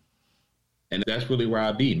 And that's really where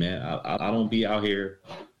I be, man. I don't be out here.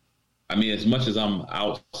 I mean, as much as I'm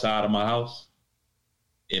outside of my house,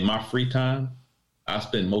 in my free time, I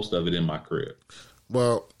spend most of it in my crib.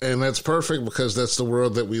 Well, and that's perfect because that's the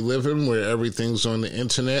world that we live in, where everything's on the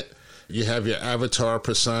internet. You have your avatar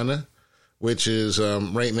persona, which is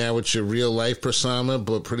right now it's your real life persona,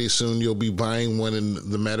 but pretty soon you'll be buying one in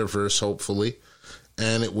the metaverse, hopefully.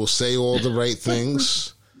 And it will say all the right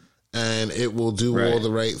things, and it will do all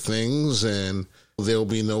the right things, and there'll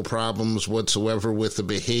be no problems whatsoever with the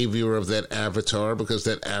behavior of that avatar, because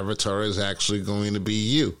that avatar is actually going to be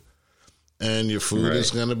you. And your food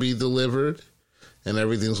is going to be delivered, and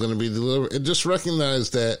everything's going to be delivered. And just recognize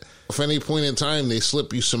that if at any point in time they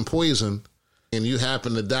slip you some poison and you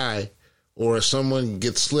happen to die, or someone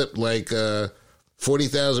gets slipped, like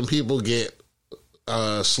 40,000 people get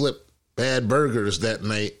slipped bad burgers that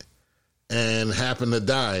night and happen to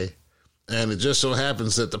die, and it just so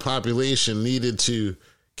happens that the population needed to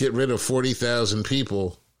get rid of 40,000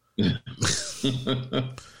 people.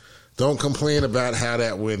 Don't complain about how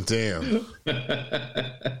that went down.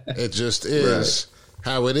 It just is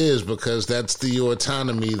how it is, because that's the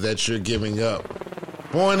autonomy that you're giving up.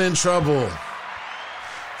 Born in Trouble,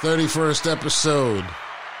 31st episode.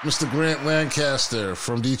 Mr. Grant Lancaster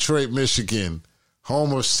from Detroit, Michigan,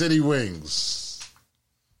 home of City Wings.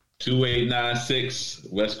 2896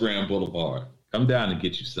 West Grand Boulevard. Come down and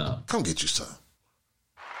get you some. Come get you some.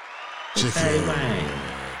 Chicken.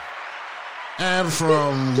 And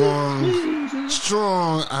from Long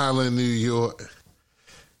Strong Island, New York,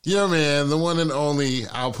 your man, the one and only,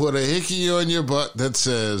 I'll put a hickey on your butt that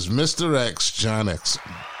says Mr. X, John X.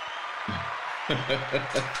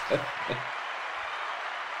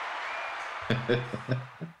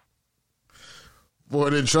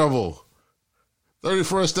 Born in Trouble,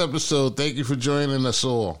 31st episode. Thank you for joining us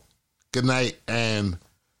all. Good night and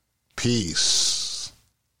peace.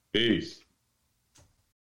 Peace.